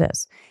 okay. Yes, it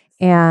is.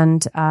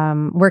 And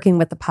working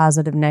with the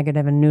positive,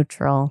 negative, and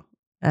neuter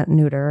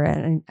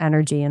and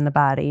energy in the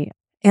body,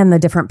 and the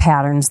different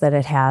patterns that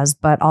it has,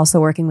 but also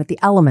working with the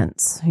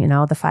elements,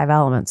 the 5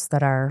 elements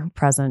that are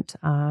present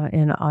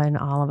in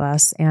all of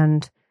us.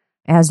 And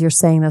as you're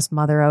saying this,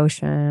 Mother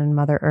Ocean,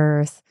 Mother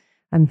Earth,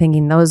 I'm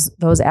thinking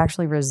those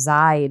actually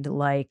reside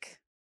like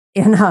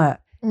in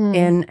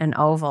an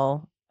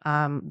oval.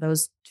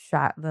 The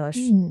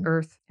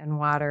earth and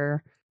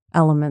water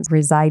elements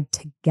reside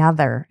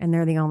together, and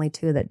they're the only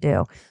 2 that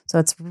do. So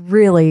it's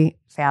really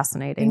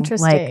fascinating.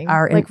 Interesting.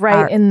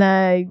 In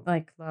the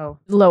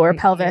lower right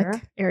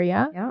pelvic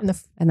area. Yeah.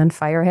 And then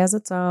fire has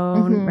its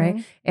own,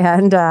 right?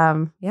 And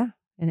and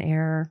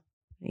air,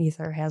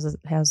 ether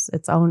has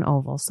its own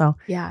oval. So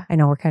yeah, I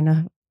know we're kind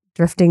of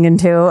drifting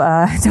into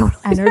totally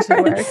energy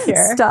work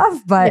here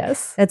stuff,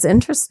 but it's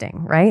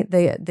interesting, right?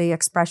 The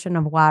expression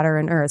of water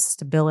and earth,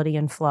 stability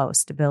and flow,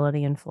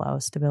 stability and flow,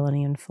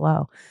 stability and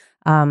flow.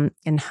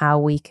 And how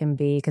we can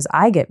be, because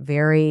I get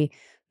very,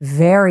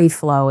 very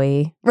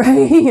flowy,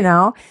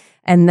 right?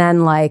 And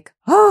then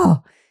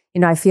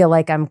I feel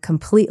like I'm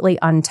completely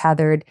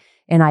untethered,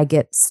 and I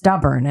get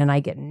stubborn, and I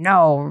get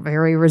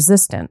very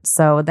resistant.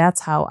 So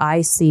that's how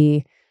I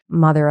see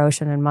Mother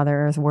Ocean and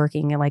Mother Earth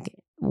working like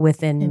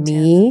within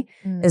me,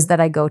 is that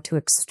I go to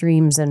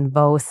extremes in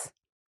both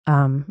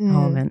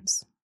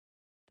elements.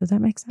 Does that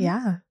make sense?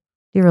 Yeah.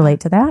 Do you relate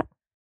to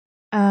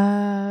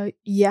that?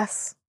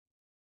 Yes.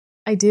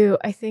 I do.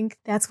 I think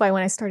that's why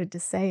when I started to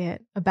say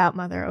it about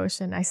Mother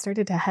Ocean, I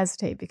started to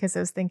hesitate, because I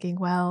was thinking,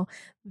 well,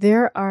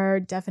 there are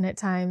definite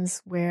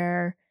times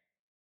where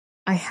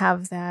I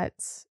have that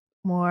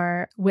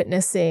more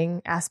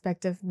witnessing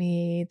aspect of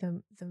me,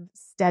 the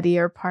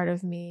steadier part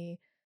of me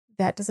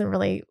that doesn't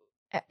really,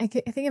 I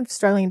think I'm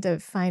struggling to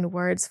find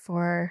words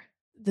for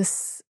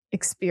this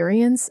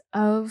experience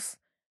of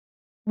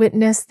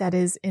witness that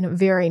is in a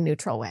very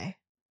neutral way,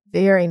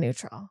 very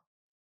neutral.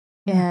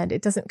 And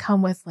it doesn't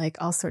come with like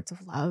all sorts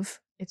of love.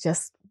 It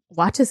just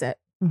watches it.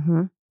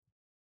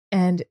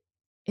 And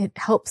it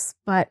helps.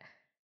 But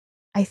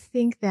I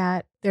think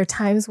that there are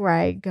times where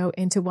I go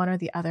into one or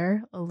the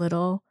other a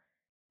little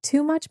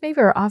too much,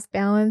 maybe, or off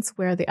balance,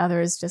 where the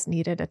other is just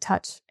needed a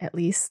touch at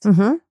least,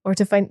 or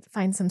to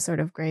find some sort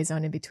of gray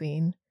zone in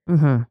between,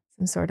 some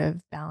sort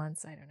of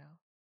balance. I don't know.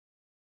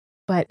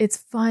 But it's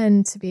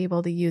fun to be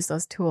able to use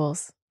those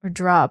tools, or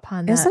draw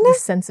upon that, the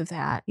sense of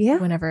that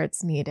whenever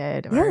it's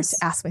needed, or to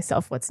ask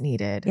myself what's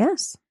needed.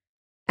 Yes.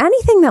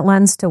 Anything that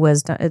lends to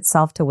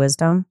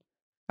wisdom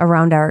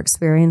around our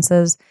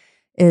experiences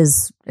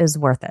is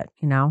worth it.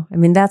 I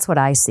mean, that's what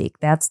I seek.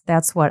 That's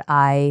what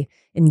I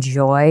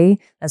enjoy.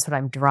 That's what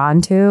I'm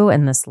drawn to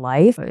in this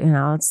life.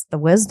 It's the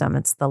wisdom,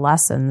 it's the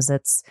lessons,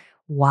 it's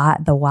why.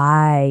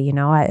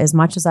 As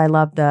much as I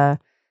love the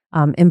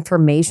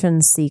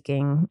information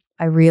seeking,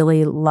 I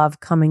really love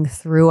coming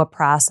through a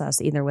process,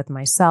 either with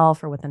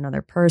myself or with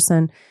another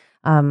person,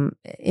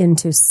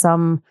 into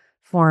some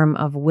form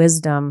of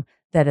wisdom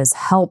that is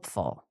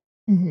helpful,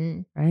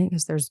 right?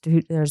 Because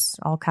there's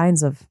all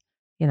kinds of,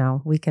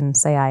 we can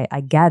say,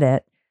 I get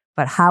it,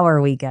 but how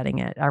are we getting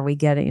it? Are we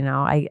getting,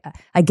 I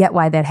get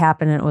why that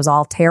happened and it was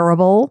all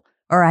terrible,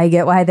 or I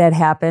get why that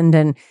happened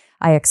and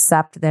I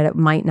accept that it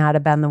might not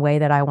have been the way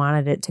that I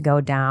wanted it to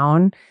go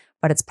down,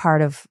 but it's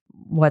part of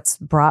what's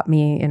brought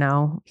me,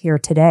 here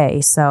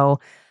today. So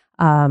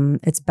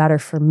it's better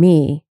for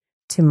me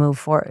to move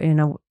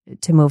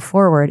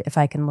forward if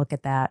I can look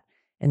at that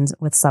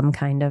with some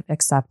kind of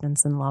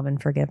acceptance and love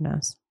and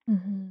forgiveness.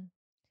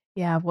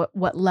 Yeah.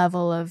 What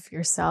level of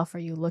yourself are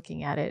you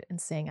looking at it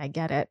and saying, I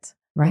get it?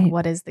 Right. Like,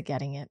 what is the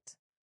getting it?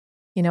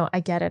 I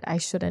get it. I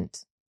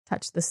shouldn't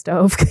touch the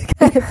stove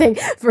kind of thing,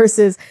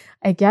 versus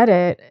I get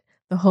it.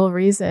 The whole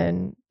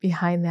reason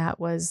behind that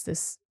was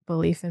this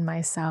belief in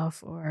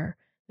myself, or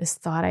this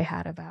thought I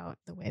had about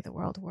the way the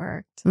world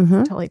worked. It's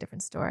a totally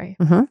different story.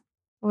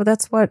 Well,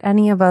 that's what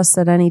any of us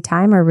at any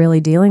time are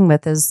really dealing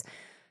with is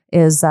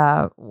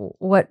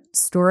what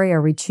story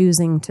are we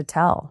choosing to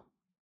tell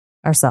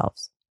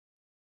ourselves?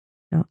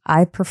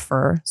 I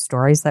prefer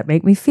stories that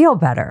make me feel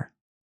better,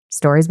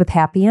 stories with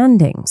happy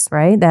endings,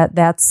 right?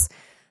 That's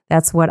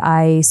what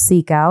I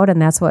seek out,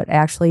 and that's what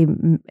actually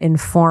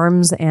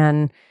informs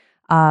and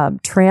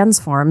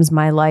transforms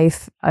my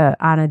life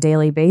on a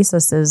daily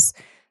basis. Is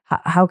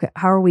how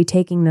are we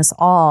taking this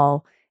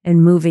all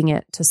and moving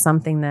it to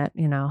something that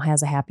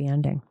has a happy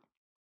ending?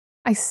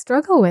 I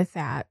struggle with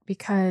that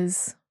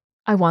because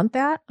I want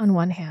that on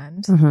one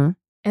hand, Mm-hmm.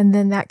 and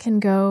then that can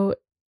go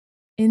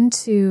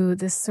into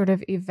this sort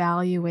of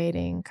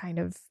evaluating kind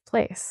of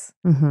place,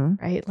 Mm-hmm.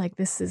 right? Like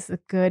this is the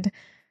good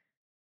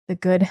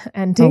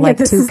ending, like and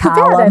this two is the bad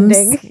columns.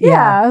 ending.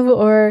 Yeah.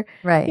 Or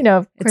Right.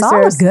 of It's course all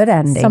a there's good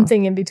ending.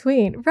 something in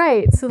between,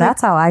 right? So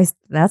that's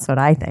what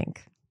I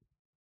think.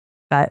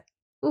 But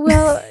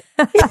well, is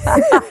it?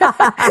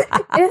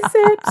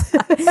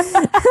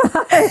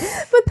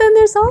 But then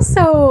there's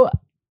also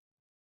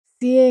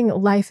seeing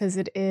life as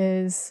it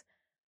is,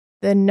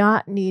 the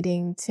not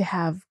needing to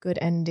have good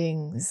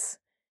endings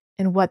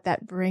and what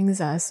that brings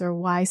us, or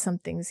why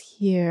something's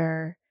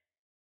here,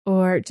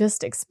 or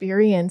just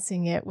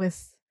experiencing it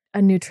with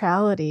a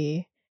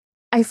neutrality.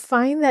 I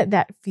find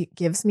that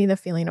gives me the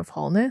feeling of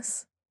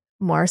wholeness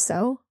more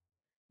so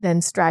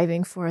than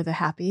striving for the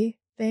happy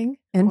thing.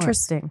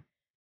 interesting.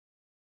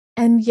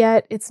 And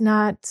yet it's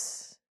not.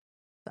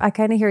 I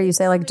kind of hear you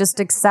say like just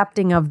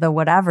accepting of the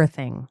whatever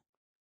thing.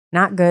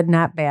 Not good,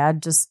 not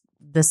bad, just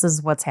this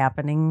is what's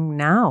happening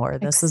now, or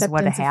this is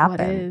what Acceptance of happened.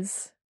 what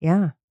is.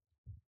 Yeah.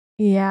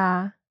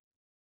 Yeah.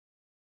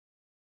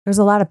 There's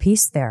a lot of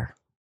peace there.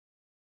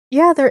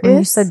 Yeah, there When is.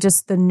 you said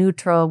just the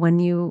neutral, when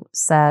you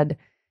said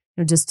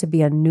just to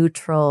be a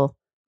neutral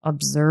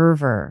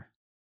observer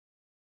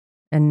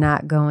and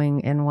not going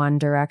in one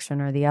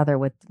direction or the other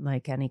with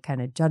like any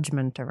kind of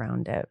judgment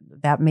around it,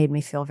 that made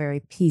me feel very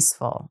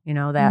peaceful.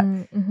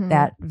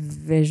 That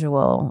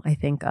visual, I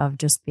think, of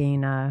just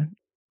being a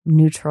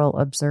neutral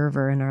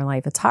observer in our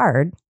life. It's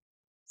hard.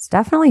 It's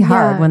definitely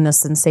hard when the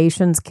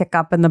sensations kick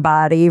up in the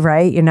body,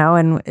 right?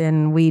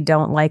 And we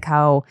don't like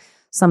how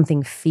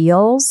something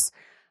feels,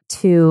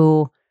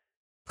 to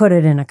put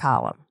it in a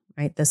column,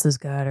 right? This is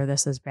good or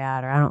this is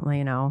bad, or I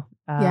don't,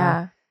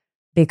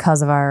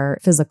 because of our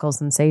physical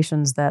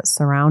sensations that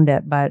surround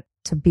it. But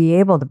to be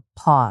able to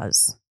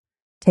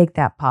take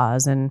that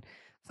pause and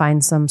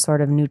find some sort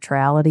of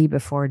neutrality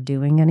before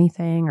doing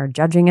anything or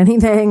judging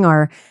anything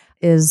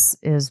is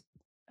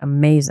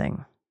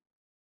amazing.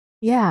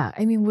 Yeah.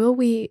 I mean, will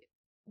we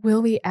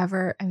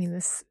ever, I mean,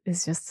 this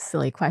is just a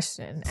silly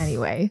question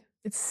anyway.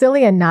 It's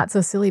silly and not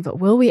so silly, but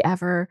will we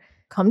ever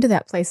come to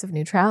that place of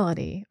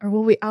neutrality? Or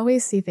will we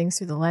always see things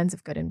through the lens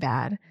of good and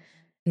bad?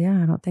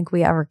 Yeah, I don't think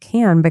we ever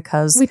can,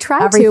 because we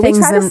try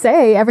to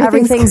say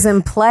everything's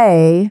in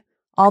play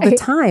all the Right.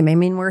 time. I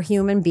mean, we're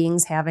human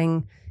beings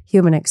having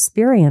human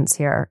experience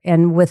here,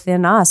 and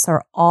within us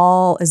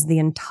is the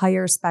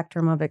entire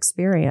spectrum of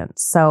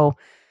experience. So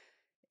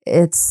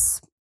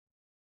it's,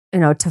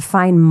 to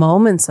find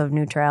moments of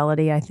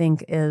neutrality, I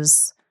think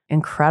is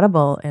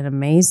incredible and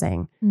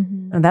amazing.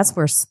 Mm-hmm. And that's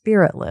where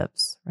spirit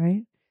lives,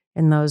 right?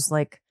 In those,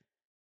 like,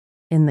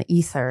 in the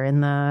ether,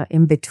 in the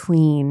in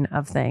between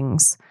of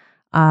things.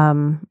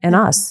 And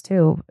us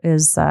too,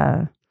 is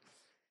that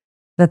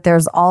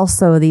there's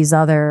also these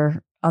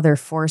other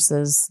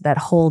forces that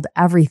hold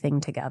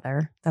everything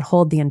together, that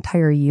hold the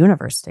entire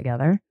universe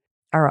together,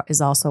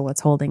 is also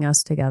what's holding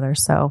us together.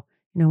 So,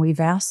 we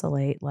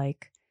vacillate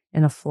like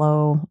in a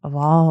flow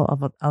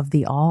of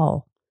the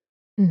all.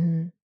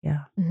 Mm-hmm.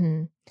 Yeah.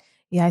 Mm-hmm.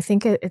 Yeah, I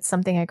think it's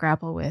something I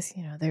grapple with.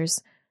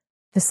 There's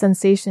the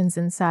sensations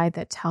inside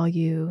that tell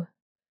you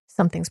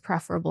something's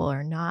preferable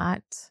or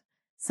not,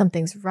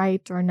 something's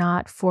right or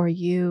not for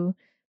you.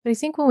 But I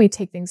think when we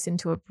take things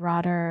into a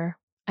broader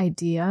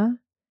idea,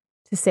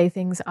 to say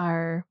things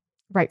are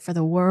right for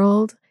the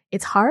world,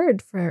 it's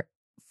hard for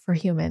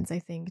humans, I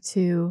think,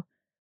 to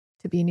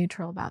be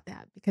neutral about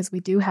that, because we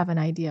do have an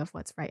idea of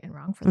what's right and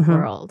wrong for the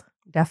world.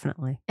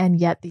 Definitely. And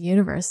yet the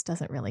universe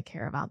doesn't really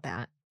care about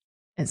that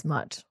as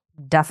much.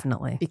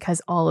 Definitely.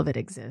 Because all of it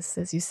exists,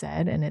 as you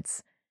said, and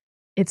it's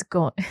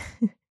going.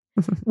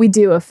 We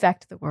do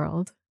affect the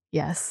world,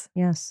 yes.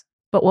 Yes.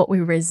 But what we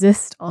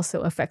resist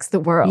also affects the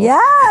world.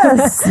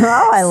 Yes.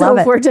 Oh, I love it.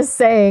 So if we're just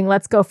saying,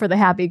 let's go for the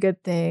happy,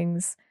 good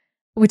things,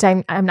 which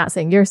I'm not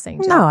saying you're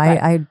saying, Jill. No,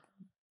 I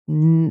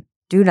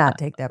do not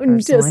take that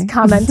personally. Just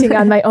commenting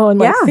on my own,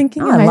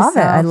 thinking I love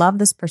it. I love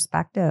this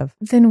perspective.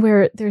 Then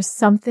there's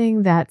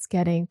something that's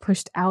getting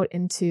pushed out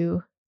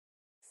into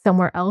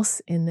somewhere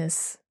else in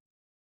this,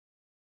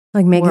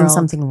 like making world.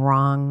 Something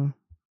wrong.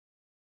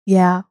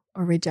 Yeah,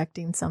 or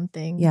rejecting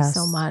something Yes.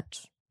 so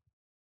much.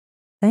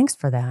 Thanks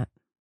for that.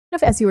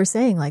 As you were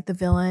saying, like the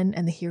villain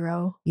and the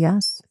hero.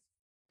 Yes.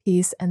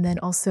 Piece, and then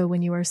also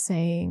when you were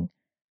saying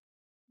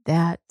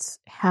that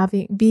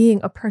being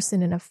a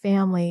person in a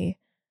family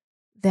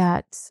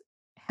that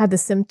had the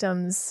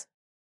symptoms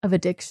of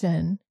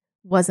addiction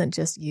wasn't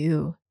just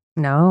you.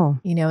 No,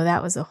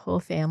 That was a whole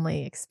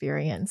family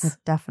experience it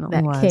definitely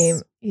that was.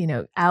 came,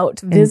 out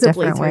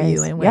visibly different through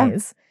you ways. in Yeah.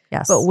 ways.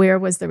 Yes. But where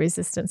was the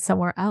resistance?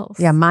 Somewhere else.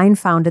 Yeah, mine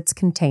found its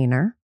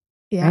container,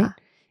 Yeah. right?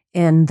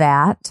 In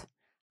that.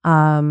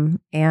 And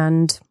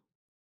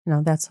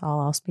that's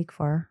all I'll speak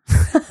for.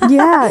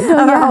 Yeah.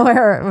 No,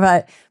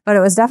 yeah. But it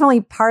was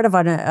definitely part of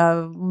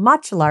a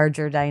much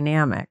larger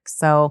dynamic.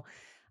 So,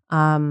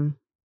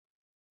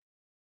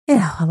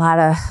 a lot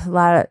of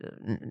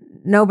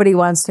nobody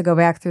wants to go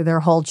back through their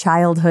whole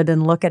childhood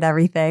and look at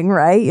everything,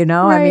 right? I mean,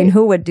 Right.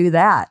 who would do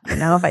that?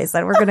 If I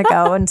said we're going to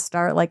go and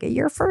start like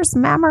your first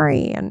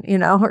memory and,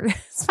 we're going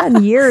to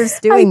spend years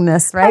doing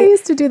this, right? I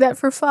used to do that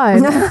for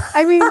fun.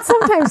 I mean,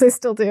 sometimes I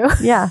still do.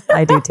 Yeah,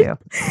 I do too.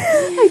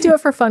 I do it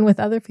for fun with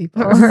other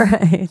people.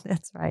 Right.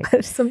 That's right.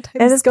 But sometimes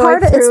And it's going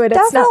through it's it, it's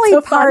not definitely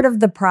so part fun. of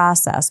the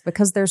process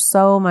because there's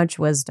so much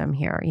wisdom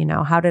here.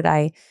 How did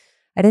I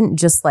didn't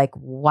just like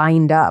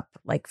wind up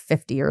like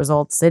 50 years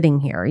old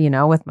sitting here,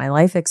 with my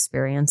life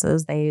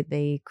experiences.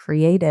 They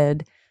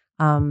created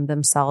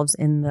themselves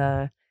in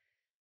the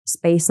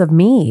space of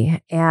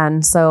me.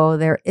 And so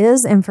there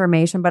is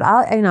information, but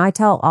I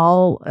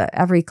tell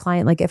every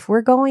client, like if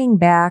we're going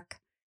back,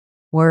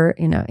 we're,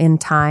 in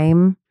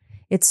time,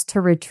 it's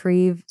to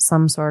retrieve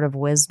some sort of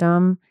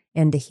wisdom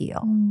and to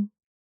heal. Mm.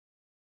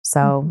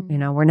 So,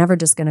 we're never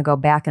just going to go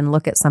back and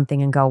look at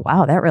something and go,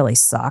 wow, that really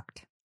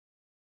sucked.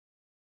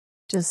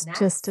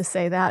 Just to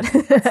say that.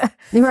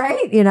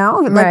 Right?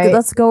 Like Right.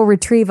 let's go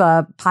retrieve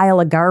a pile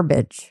of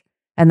garbage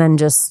and then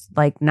just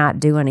like not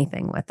do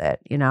anything with it.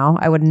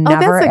 I would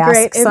never that's a ask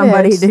great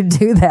somebody image. to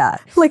do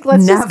that. Like,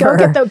 let's just go Never.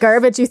 get the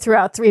garbage you threw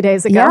out 3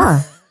 days ago.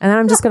 Yeah. And then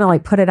I'm just going to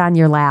like put it on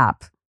your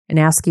lap and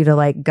ask you to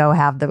like go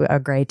have a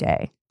great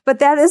day. But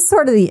that is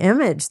sort of the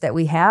image that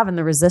we have and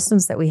the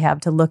resistance that we have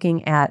to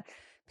looking at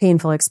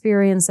painful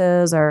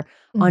experiences or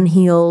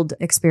unhealed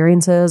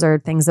experiences or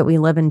things that we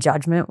live in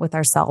judgment with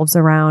ourselves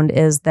around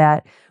is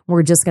that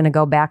we're just going to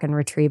go back and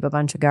retrieve a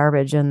bunch of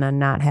garbage and then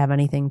not have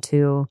anything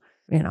to,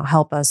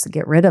 help us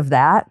get rid of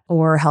that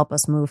or help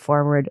us move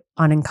forward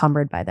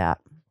unencumbered by that.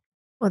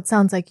 Well, it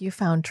sounds like you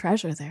found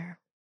treasure there.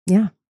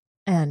 Yeah.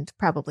 And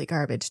probably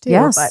garbage too.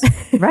 Yes,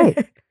 But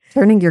right.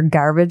 Turning your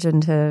garbage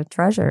into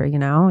treasure,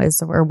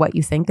 is or what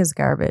you think is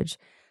garbage.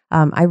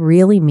 I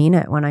really mean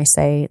it when I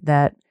say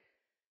that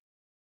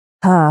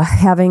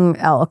having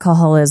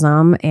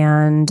alcoholism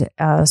and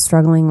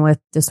struggling with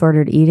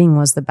disordered eating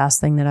was the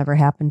best thing that ever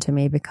happened to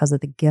me because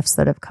of the gifts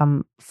that have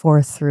come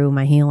forth through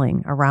my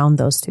healing around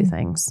those two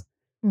things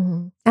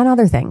and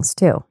other things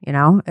too.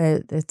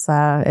 It's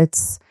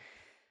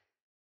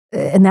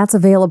and that's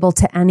available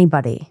to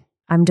anybody.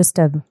 I'm just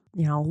a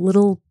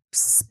little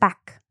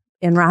speck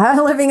in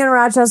living in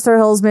Rochester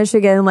Hills,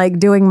 Michigan, like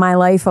doing my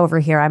life over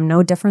here. I'm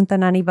no different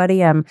than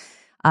anybody. I'm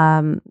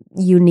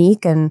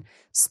unique and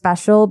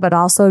special, but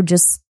also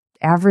just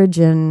average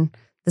and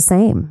the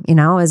same,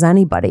 as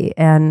anybody.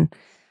 And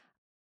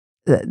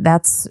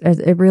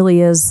it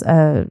really is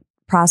a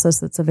process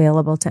that's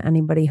available to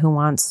anybody who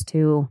wants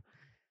to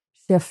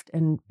shift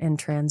and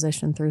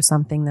transition through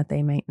something that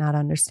they might not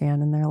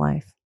understand in their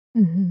life.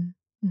 Mm-hmm.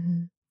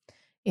 Mm-hmm.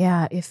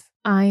 Yeah. If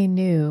I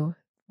knew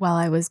while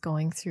I was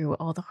going through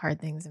all the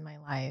hard things in my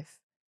life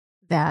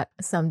that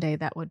someday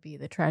that would be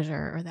the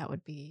treasure or that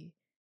would be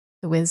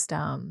the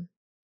wisdom,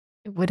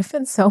 it would have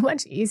been so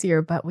much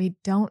easier, but we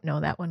don't know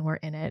that when we're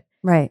in it.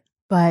 Right.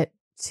 But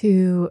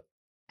to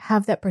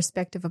have that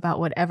perspective about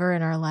whatever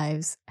in our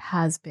lives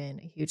has been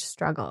a huge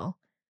struggle,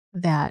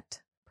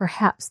 that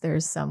perhaps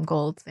there's some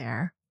gold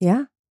there.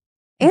 Yeah.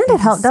 And it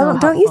helps.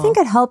 Don't you think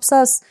it helps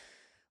us,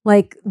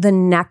 like the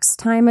next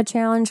time a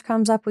challenge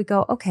comes up, we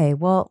go, okay,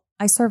 well,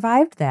 I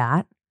survived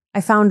that.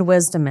 I found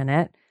wisdom in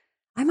it.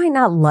 I might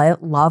not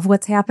love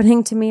what's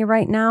happening to me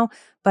right now,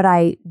 but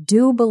I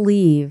do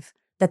believe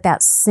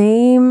that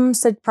same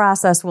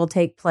process will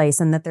take place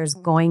and that there's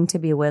going to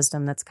be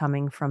wisdom that's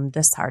coming from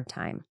this hard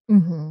time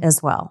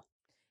as well.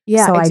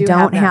 Yeah. So I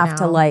don't have now.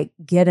 to like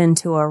get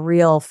into a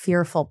real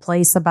fearful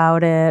place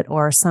about it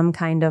or some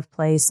kind of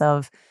place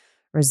of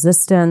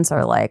resistance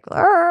or like,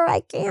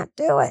 I can't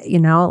do it,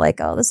 like,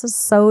 oh, this is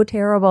so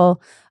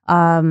terrible.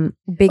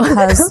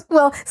 Because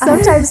well,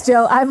 sometimes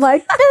Joe, I'm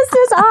like, this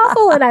is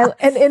awful.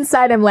 And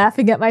inside I'm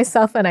laughing at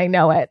myself and I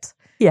know it.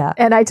 Yeah.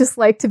 And I just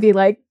like to be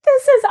like,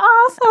 this is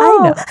awful. I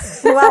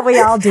know. Well, we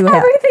all do have.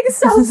 Everything's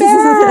so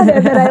bad.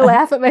 And then I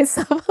laugh at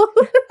myself.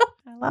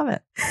 I love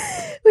it.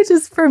 Which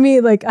is for me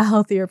like a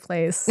healthier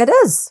place. It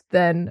is.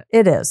 Than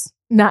it is.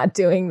 Not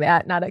doing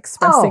that, not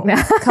expressing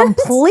that.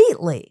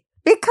 Completely.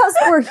 Because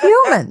we're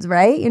humans,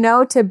 right?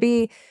 To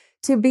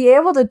be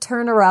able to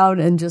turn around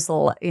and just,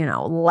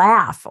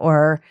 laugh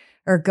or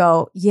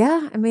go,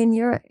 yeah, I mean,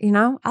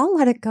 I'll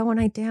let it go when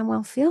I damn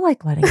well feel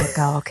like letting it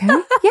go. Okay.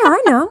 Yeah,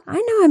 I know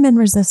I'm in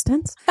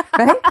resistance.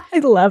 Right. I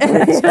love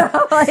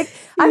that.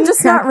 I'm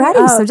just not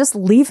ready. So just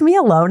leave me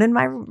alone in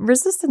my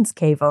resistance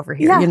cave over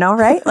here,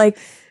 right? Like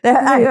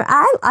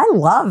I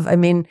love, I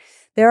mean,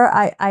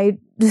 I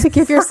to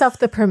give yourself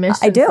the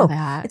permission. I do. For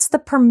that. It's the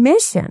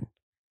permission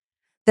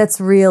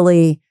that's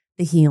really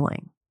the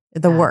healing,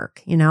 the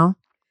work,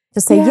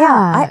 to say,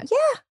 I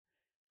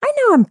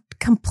know I'm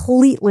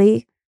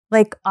completely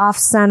like off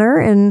center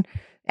and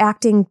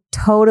acting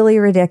totally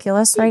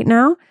ridiculous right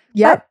now.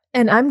 Yep.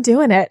 And I'm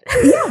doing it.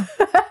 Yeah.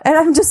 And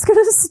I'm just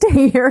going to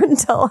stay here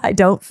until I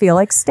don't feel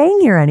like staying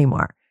here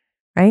anymore.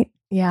 Right?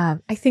 Yeah.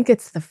 I think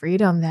it's the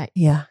freedom that.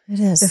 Yeah, it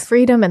is. The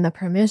freedom and the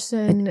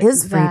permission. It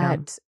is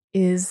freedom. That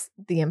is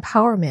the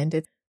empowerment.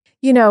 It's,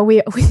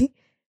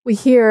 we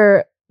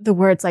hear the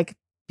words like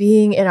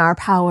being in our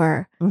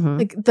power. Mm-hmm.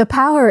 Like the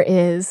power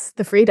is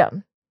the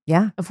freedom.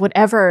 Yeah. Of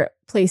whatever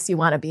place you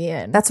want to be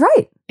in. That's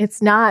right.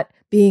 It's not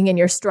being in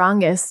your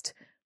strongest,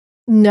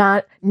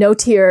 no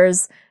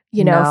tears,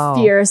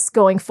 fierce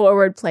going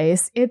forward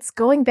place. It's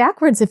going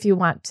backwards if you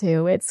want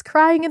to. It's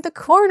crying in the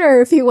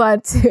corner if you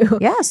want to.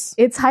 Yes.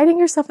 It's hiding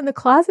yourself in the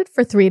closet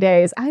for 3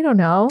 days. I don't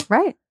know.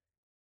 Right.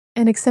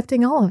 And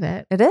accepting all of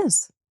it. It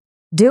is.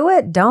 Do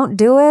it. Don't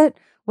do it.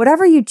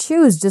 Whatever you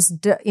choose,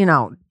 just,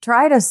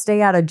 try to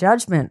stay out of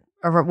judgment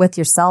with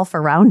yourself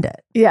around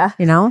it. Yeah.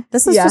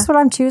 This is just what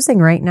I'm choosing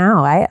right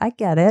now. I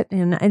get it.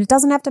 And it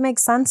doesn't have to make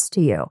sense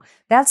to you.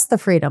 That's the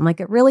freedom. Like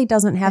it really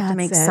doesn't have to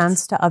make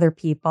sense to other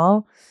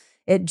people.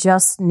 It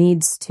just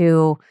needs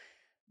to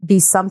be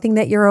something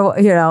that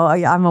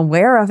I'm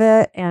aware of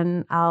it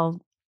and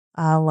I'll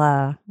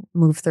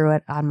move through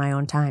it on my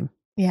own time.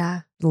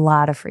 Yeah. A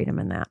lot of freedom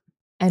in that.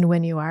 And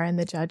when you are in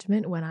the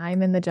judgment, when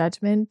I'm in the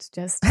judgment,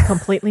 just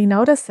completely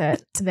notice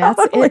it. That's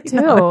Totally it too.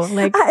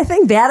 Like I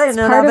think that in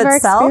and of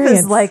itself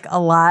is like a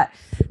lot.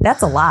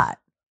 That's a lot.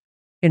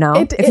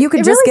 If you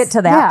could just really, get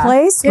to that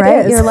place,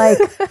 right? You're like,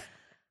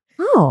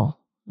 oh,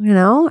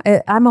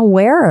 I'm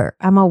aware.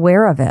 I'm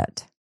aware of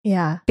it.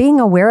 Yeah. Being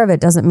aware of it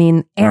doesn't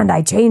mean, and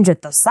I change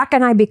it the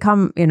second I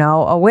become,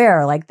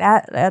 aware like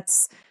that.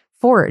 That's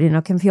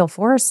can feel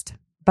forced.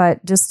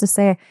 But just to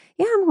say,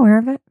 yeah, I'm aware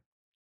of it.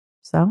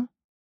 So.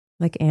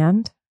 Like,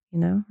 right?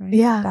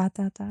 Yeah. ...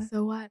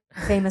 So what?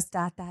 Famous ...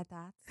 I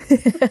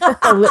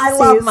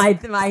love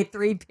my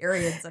 3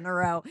 periods in a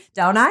row.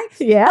 Don't I?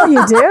 Yeah,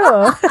 you do.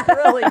 I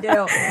really do.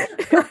 Oh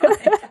my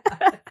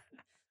God.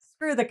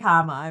 Screw the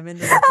comma. I'm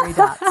into the 3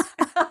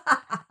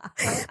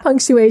 dots.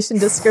 Punctuation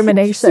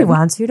discrimination. She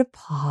wants you to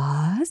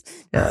pause.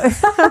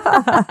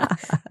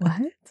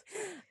 What?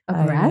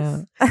 A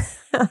breath?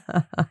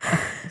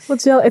 Well,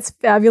 Jill, it's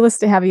fabulous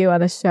to have you on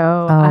the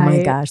show. Oh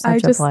my gosh,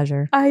 such a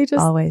pleasure. I just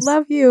always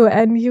love you,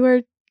 and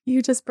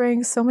you just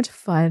bring so much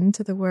fun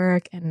to the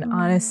work and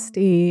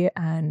honesty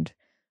and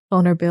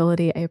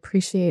vulnerability. I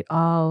appreciate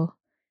all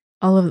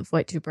of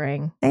what you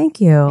bring.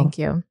 Thank you. Thank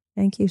you.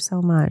 Thank you so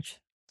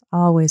much.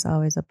 Always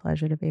a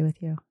pleasure to be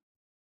with you.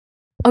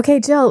 Okay,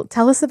 Jill,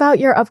 tell us about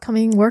your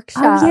upcoming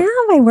workshop. Oh yeah,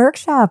 my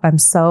workshop. I'm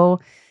so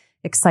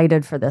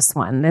excited for this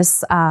one.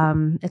 It's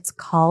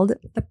called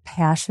The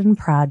Passion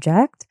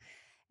Project.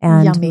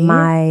 And Yummy.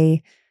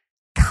 My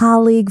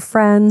colleague,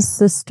 friend,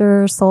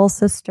 sister, soul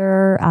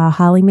sister,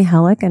 Holly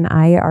Mihalik, and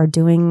I are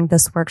doing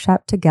this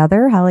workshop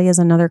together. Holly is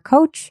another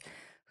coach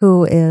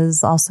who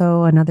is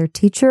also another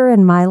teacher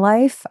in my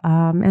life,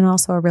 and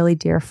also a really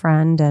dear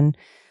friend, and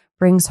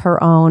brings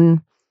her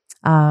own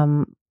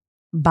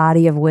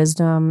body of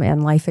wisdom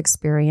and life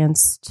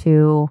experience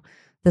to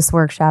this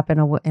workshop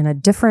in a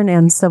different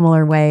and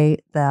similar way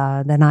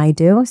than I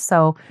do.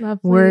 So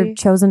Lovely. We're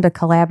chosen to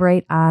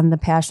collaborate on the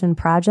Passion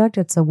Project.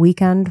 It's a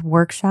weekend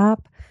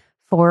workshop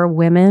for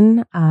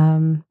women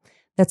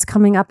that's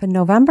coming up in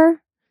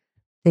November,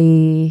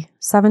 the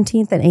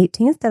 17th and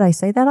 18th. Did I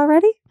say that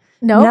already?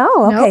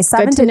 No. Okay.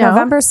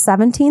 November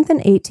 17th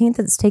and 18th.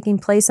 It's taking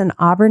place in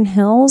Auburn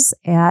Hills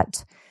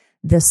at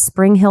the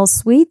Spring Hill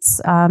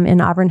Suites in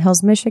Auburn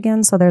Hills,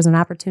 Michigan. So there's an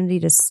opportunity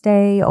to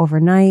stay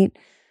overnight,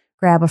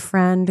 grab a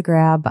friend,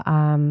 grab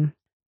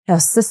a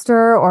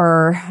sister,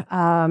 or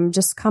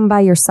just come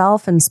by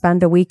yourself and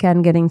spend a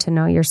weekend getting to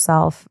know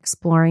yourself,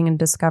 exploring and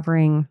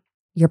discovering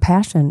your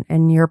passion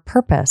and your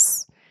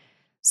purpose.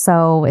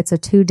 So it's a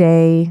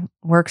 2-day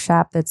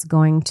workshop that's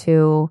going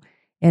to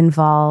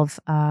involve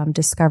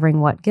discovering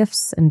what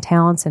gifts and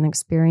talents and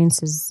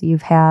experiences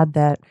you've had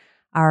that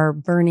are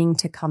burning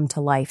to come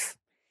to life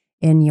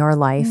in your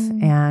life,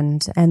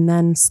 and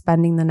then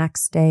spending the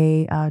next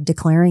day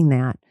declaring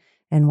that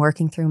and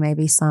working through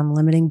maybe some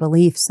limiting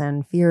beliefs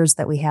and fears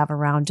that we have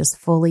around just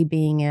fully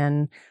being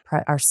in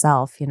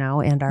ourself,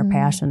 and our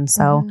passion.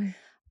 So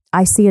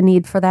I see a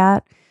need for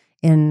that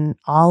in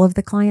all of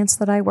the clients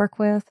that I work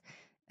with.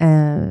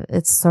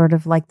 It's sort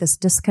of like this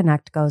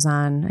disconnect goes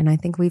on, and I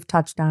think we've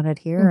touched on it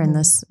here in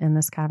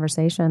this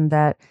conversation,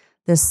 that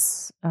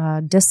this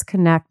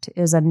disconnect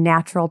is a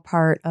natural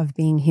part of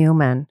being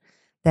human,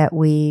 that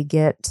we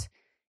get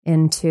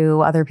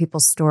into other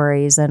people's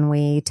stories and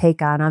we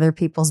take on other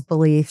people's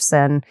beliefs,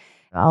 and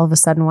all of a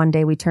sudden one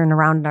day we turn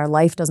around and our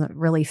life doesn't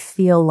really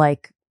feel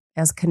like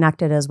as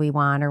connected as we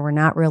want, or we're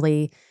not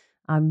really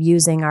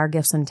using our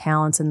gifts and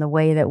talents in the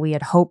way that we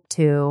had hoped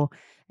to.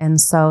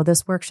 And so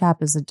this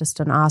workshop is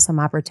just an awesome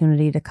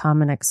opportunity to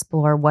come and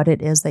explore what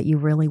it is that you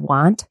really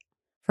want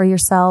for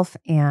yourself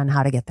and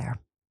how to get there.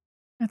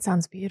 That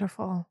sounds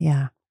beautiful.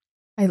 Yeah.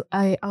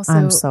 I also,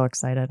 I'm so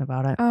excited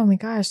about it. Oh my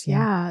gosh.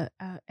 Yeah.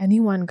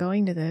 Anyone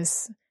going to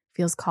this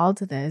feels called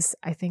to this,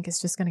 I think is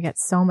just going to get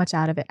so much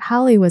out of it.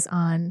 Holly was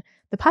on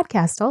the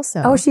podcast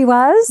also. Oh, she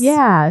was?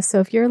 Yeah. So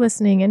if you're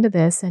listening into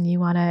this and you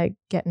want to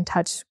get in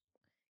touch,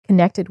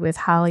 connected with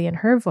Holly and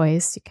her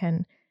voice, you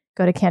can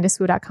go to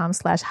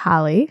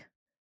CandiceWu.com/Holly,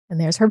 and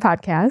there's her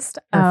podcast.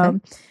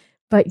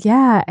 But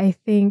yeah, I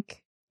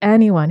think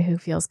anyone who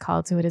feels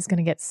called to it is going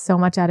to get so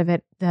much out of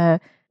it. The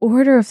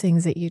order of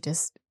things that you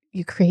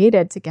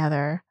created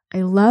together.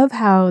 I love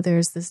how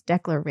there's this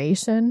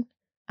declaration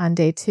on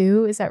day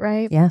 2. Is that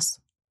right? Yes.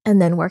 And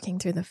then working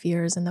through the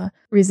fears and the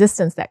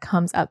resistance that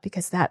comes up,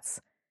 because that's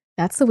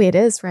the way it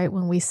is, right?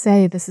 When we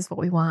say this is what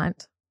we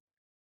want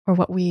or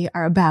what we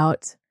are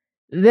about,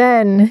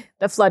 then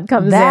the flood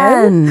comes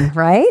in.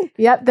 Right?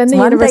 Yep. Then it's the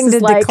one universe thing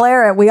is to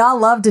declare it. We all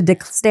love to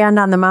stand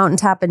on the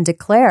mountaintop and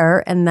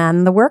declare, and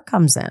then the work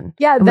comes in.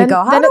 Yeah. And then we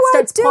go, then it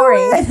starts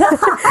pouring,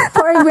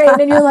 pouring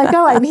rain, and you're like,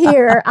 oh, I'm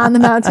here on the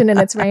mountain and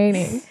it's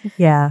raining.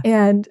 Yeah.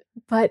 And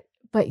but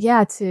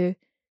yeah, to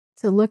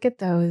look at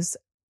those,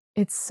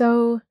 it's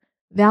so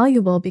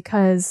valuable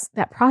because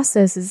that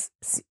process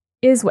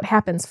is what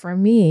happens for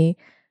me,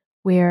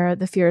 where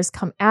the fears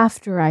come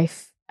after I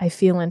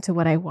feel into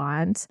what I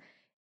want.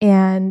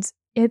 And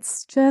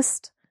it's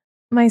just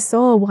my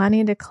soul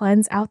wanting to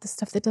cleanse out the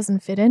stuff that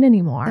doesn't fit in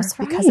anymore. That's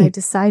right. Because I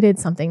decided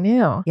something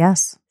new.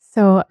 Yes.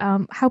 So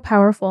how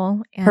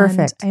powerful. And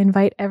Perfect. I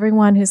invite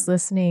everyone who's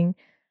listening,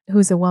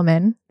 who's a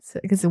woman,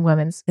 it's a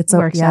women's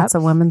workshop. Yeah, it's a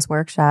women's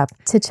workshop.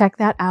 To check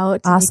that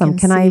out. Awesome.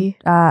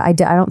 I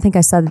don't think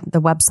I said the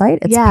website.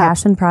 It's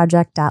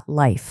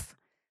passionproject.life.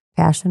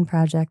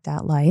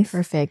 Passionproject.life.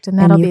 Perfect. And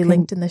that'll be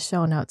linked in the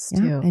show notes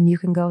too. And you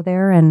can go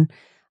there and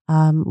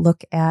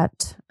look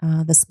at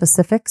the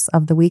specifics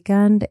of the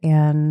weekend,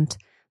 and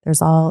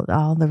there's all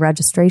the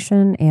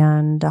registration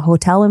and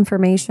hotel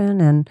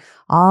information and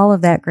all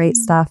of that great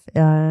stuff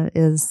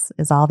is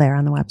all there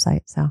on the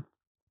website. So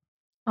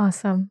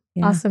awesome.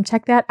 Yeah. Awesome.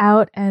 Check that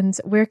out. And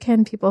where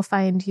can people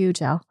find you,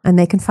 Jill? And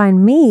they can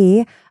find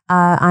me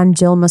on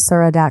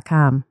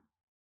JillMassura.com.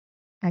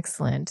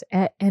 Excellent.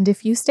 And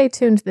if you stay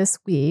tuned this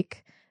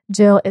week,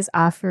 Jill is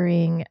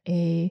offering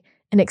an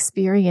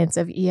experience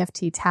of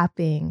EFT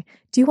tapping.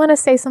 Do you want to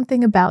say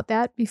something about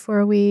that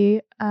before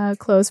we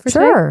close for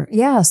today? Sure.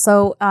 Yeah.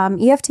 So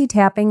EFT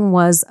tapping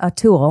was a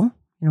tool.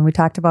 We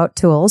talked about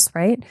tools,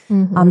 right?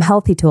 Mm-hmm.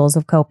 Healthy tools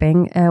of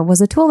coping.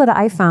 Was a tool that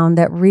I found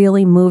that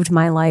really moved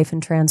my life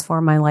and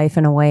transformed my life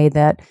in a way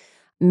that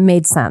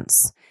made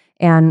sense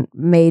and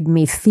made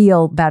me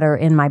feel better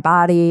in my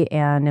body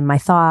and in my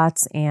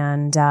thoughts,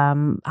 and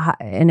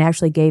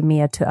actually gave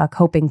me a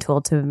coping tool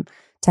to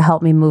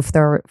help me move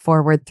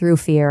forward through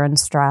fear and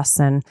stress.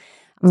 And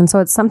so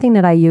it's something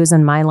that I use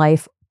in my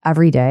life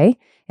every day.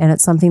 And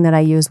it's something that I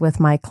use with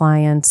my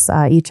clients,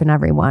 each and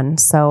every one.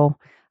 So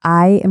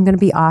I am going to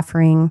be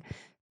offering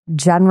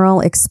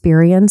general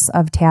experience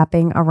of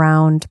tapping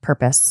around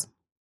purpose.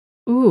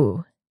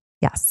 Ooh.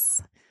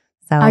 Yes.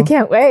 So I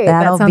can't wait.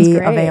 That'll be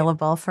great.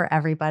 available for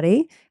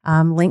everybody.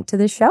 Link to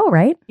the show,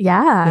 right?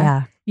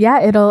 Yeah.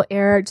 Yeah, it'll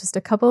air just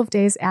a couple of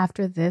days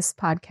after this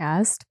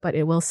podcast, but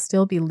it will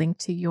still be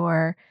linked to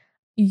your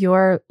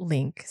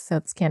link. So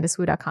it's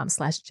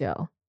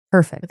CandiceWu.com/Jill.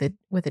 Perfect.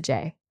 With a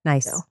J.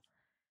 Nice. So.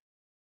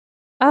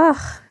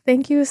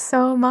 Thank you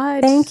so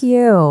much. Thank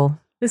you.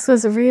 This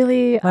was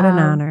really what an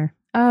honor.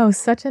 Oh,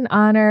 such an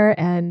honor,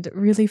 and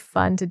really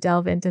fun to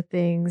delve into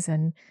things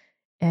and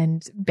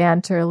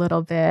banter a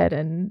little bit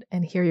and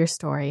hear your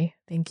story.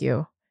 Thank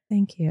you.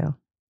 Thank you.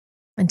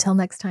 Until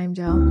next time,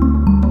 Jill.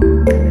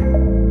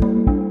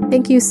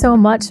 Thank you so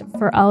much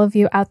for all of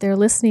you out there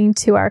listening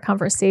to our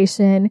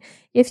conversation.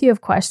 If you have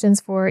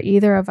questions for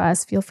either of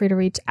us, feel free to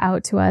reach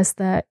out to us.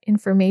 The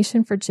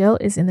information for Jill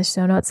is in the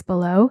show notes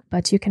below,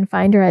 but you can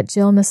find her at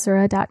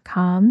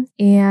JillMassura.com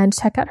and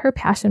check out her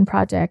passion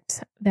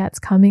project that's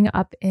coming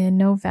up in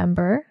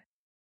November.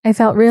 I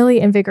felt really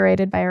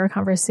invigorated by our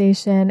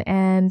conversation,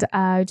 and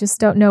I just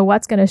don't know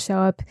what's going to show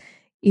up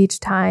each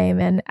time.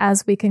 And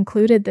as we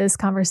concluded this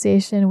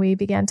conversation, we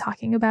began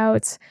talking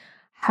about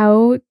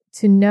how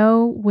to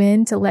know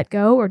when to let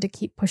go or to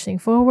keep pushing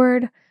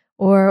forward,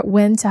 or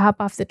when to hop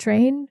off the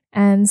train.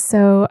 And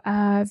so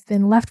I've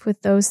been left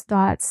with those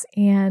thoughts,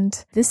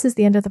 and this is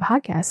the end of the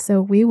podcast. So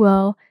we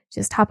will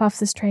just hop off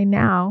this train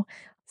now.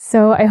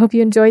 So I hope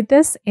you enjoyed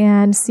this,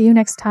 and see you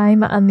next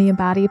time on the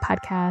Embody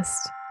Podcast.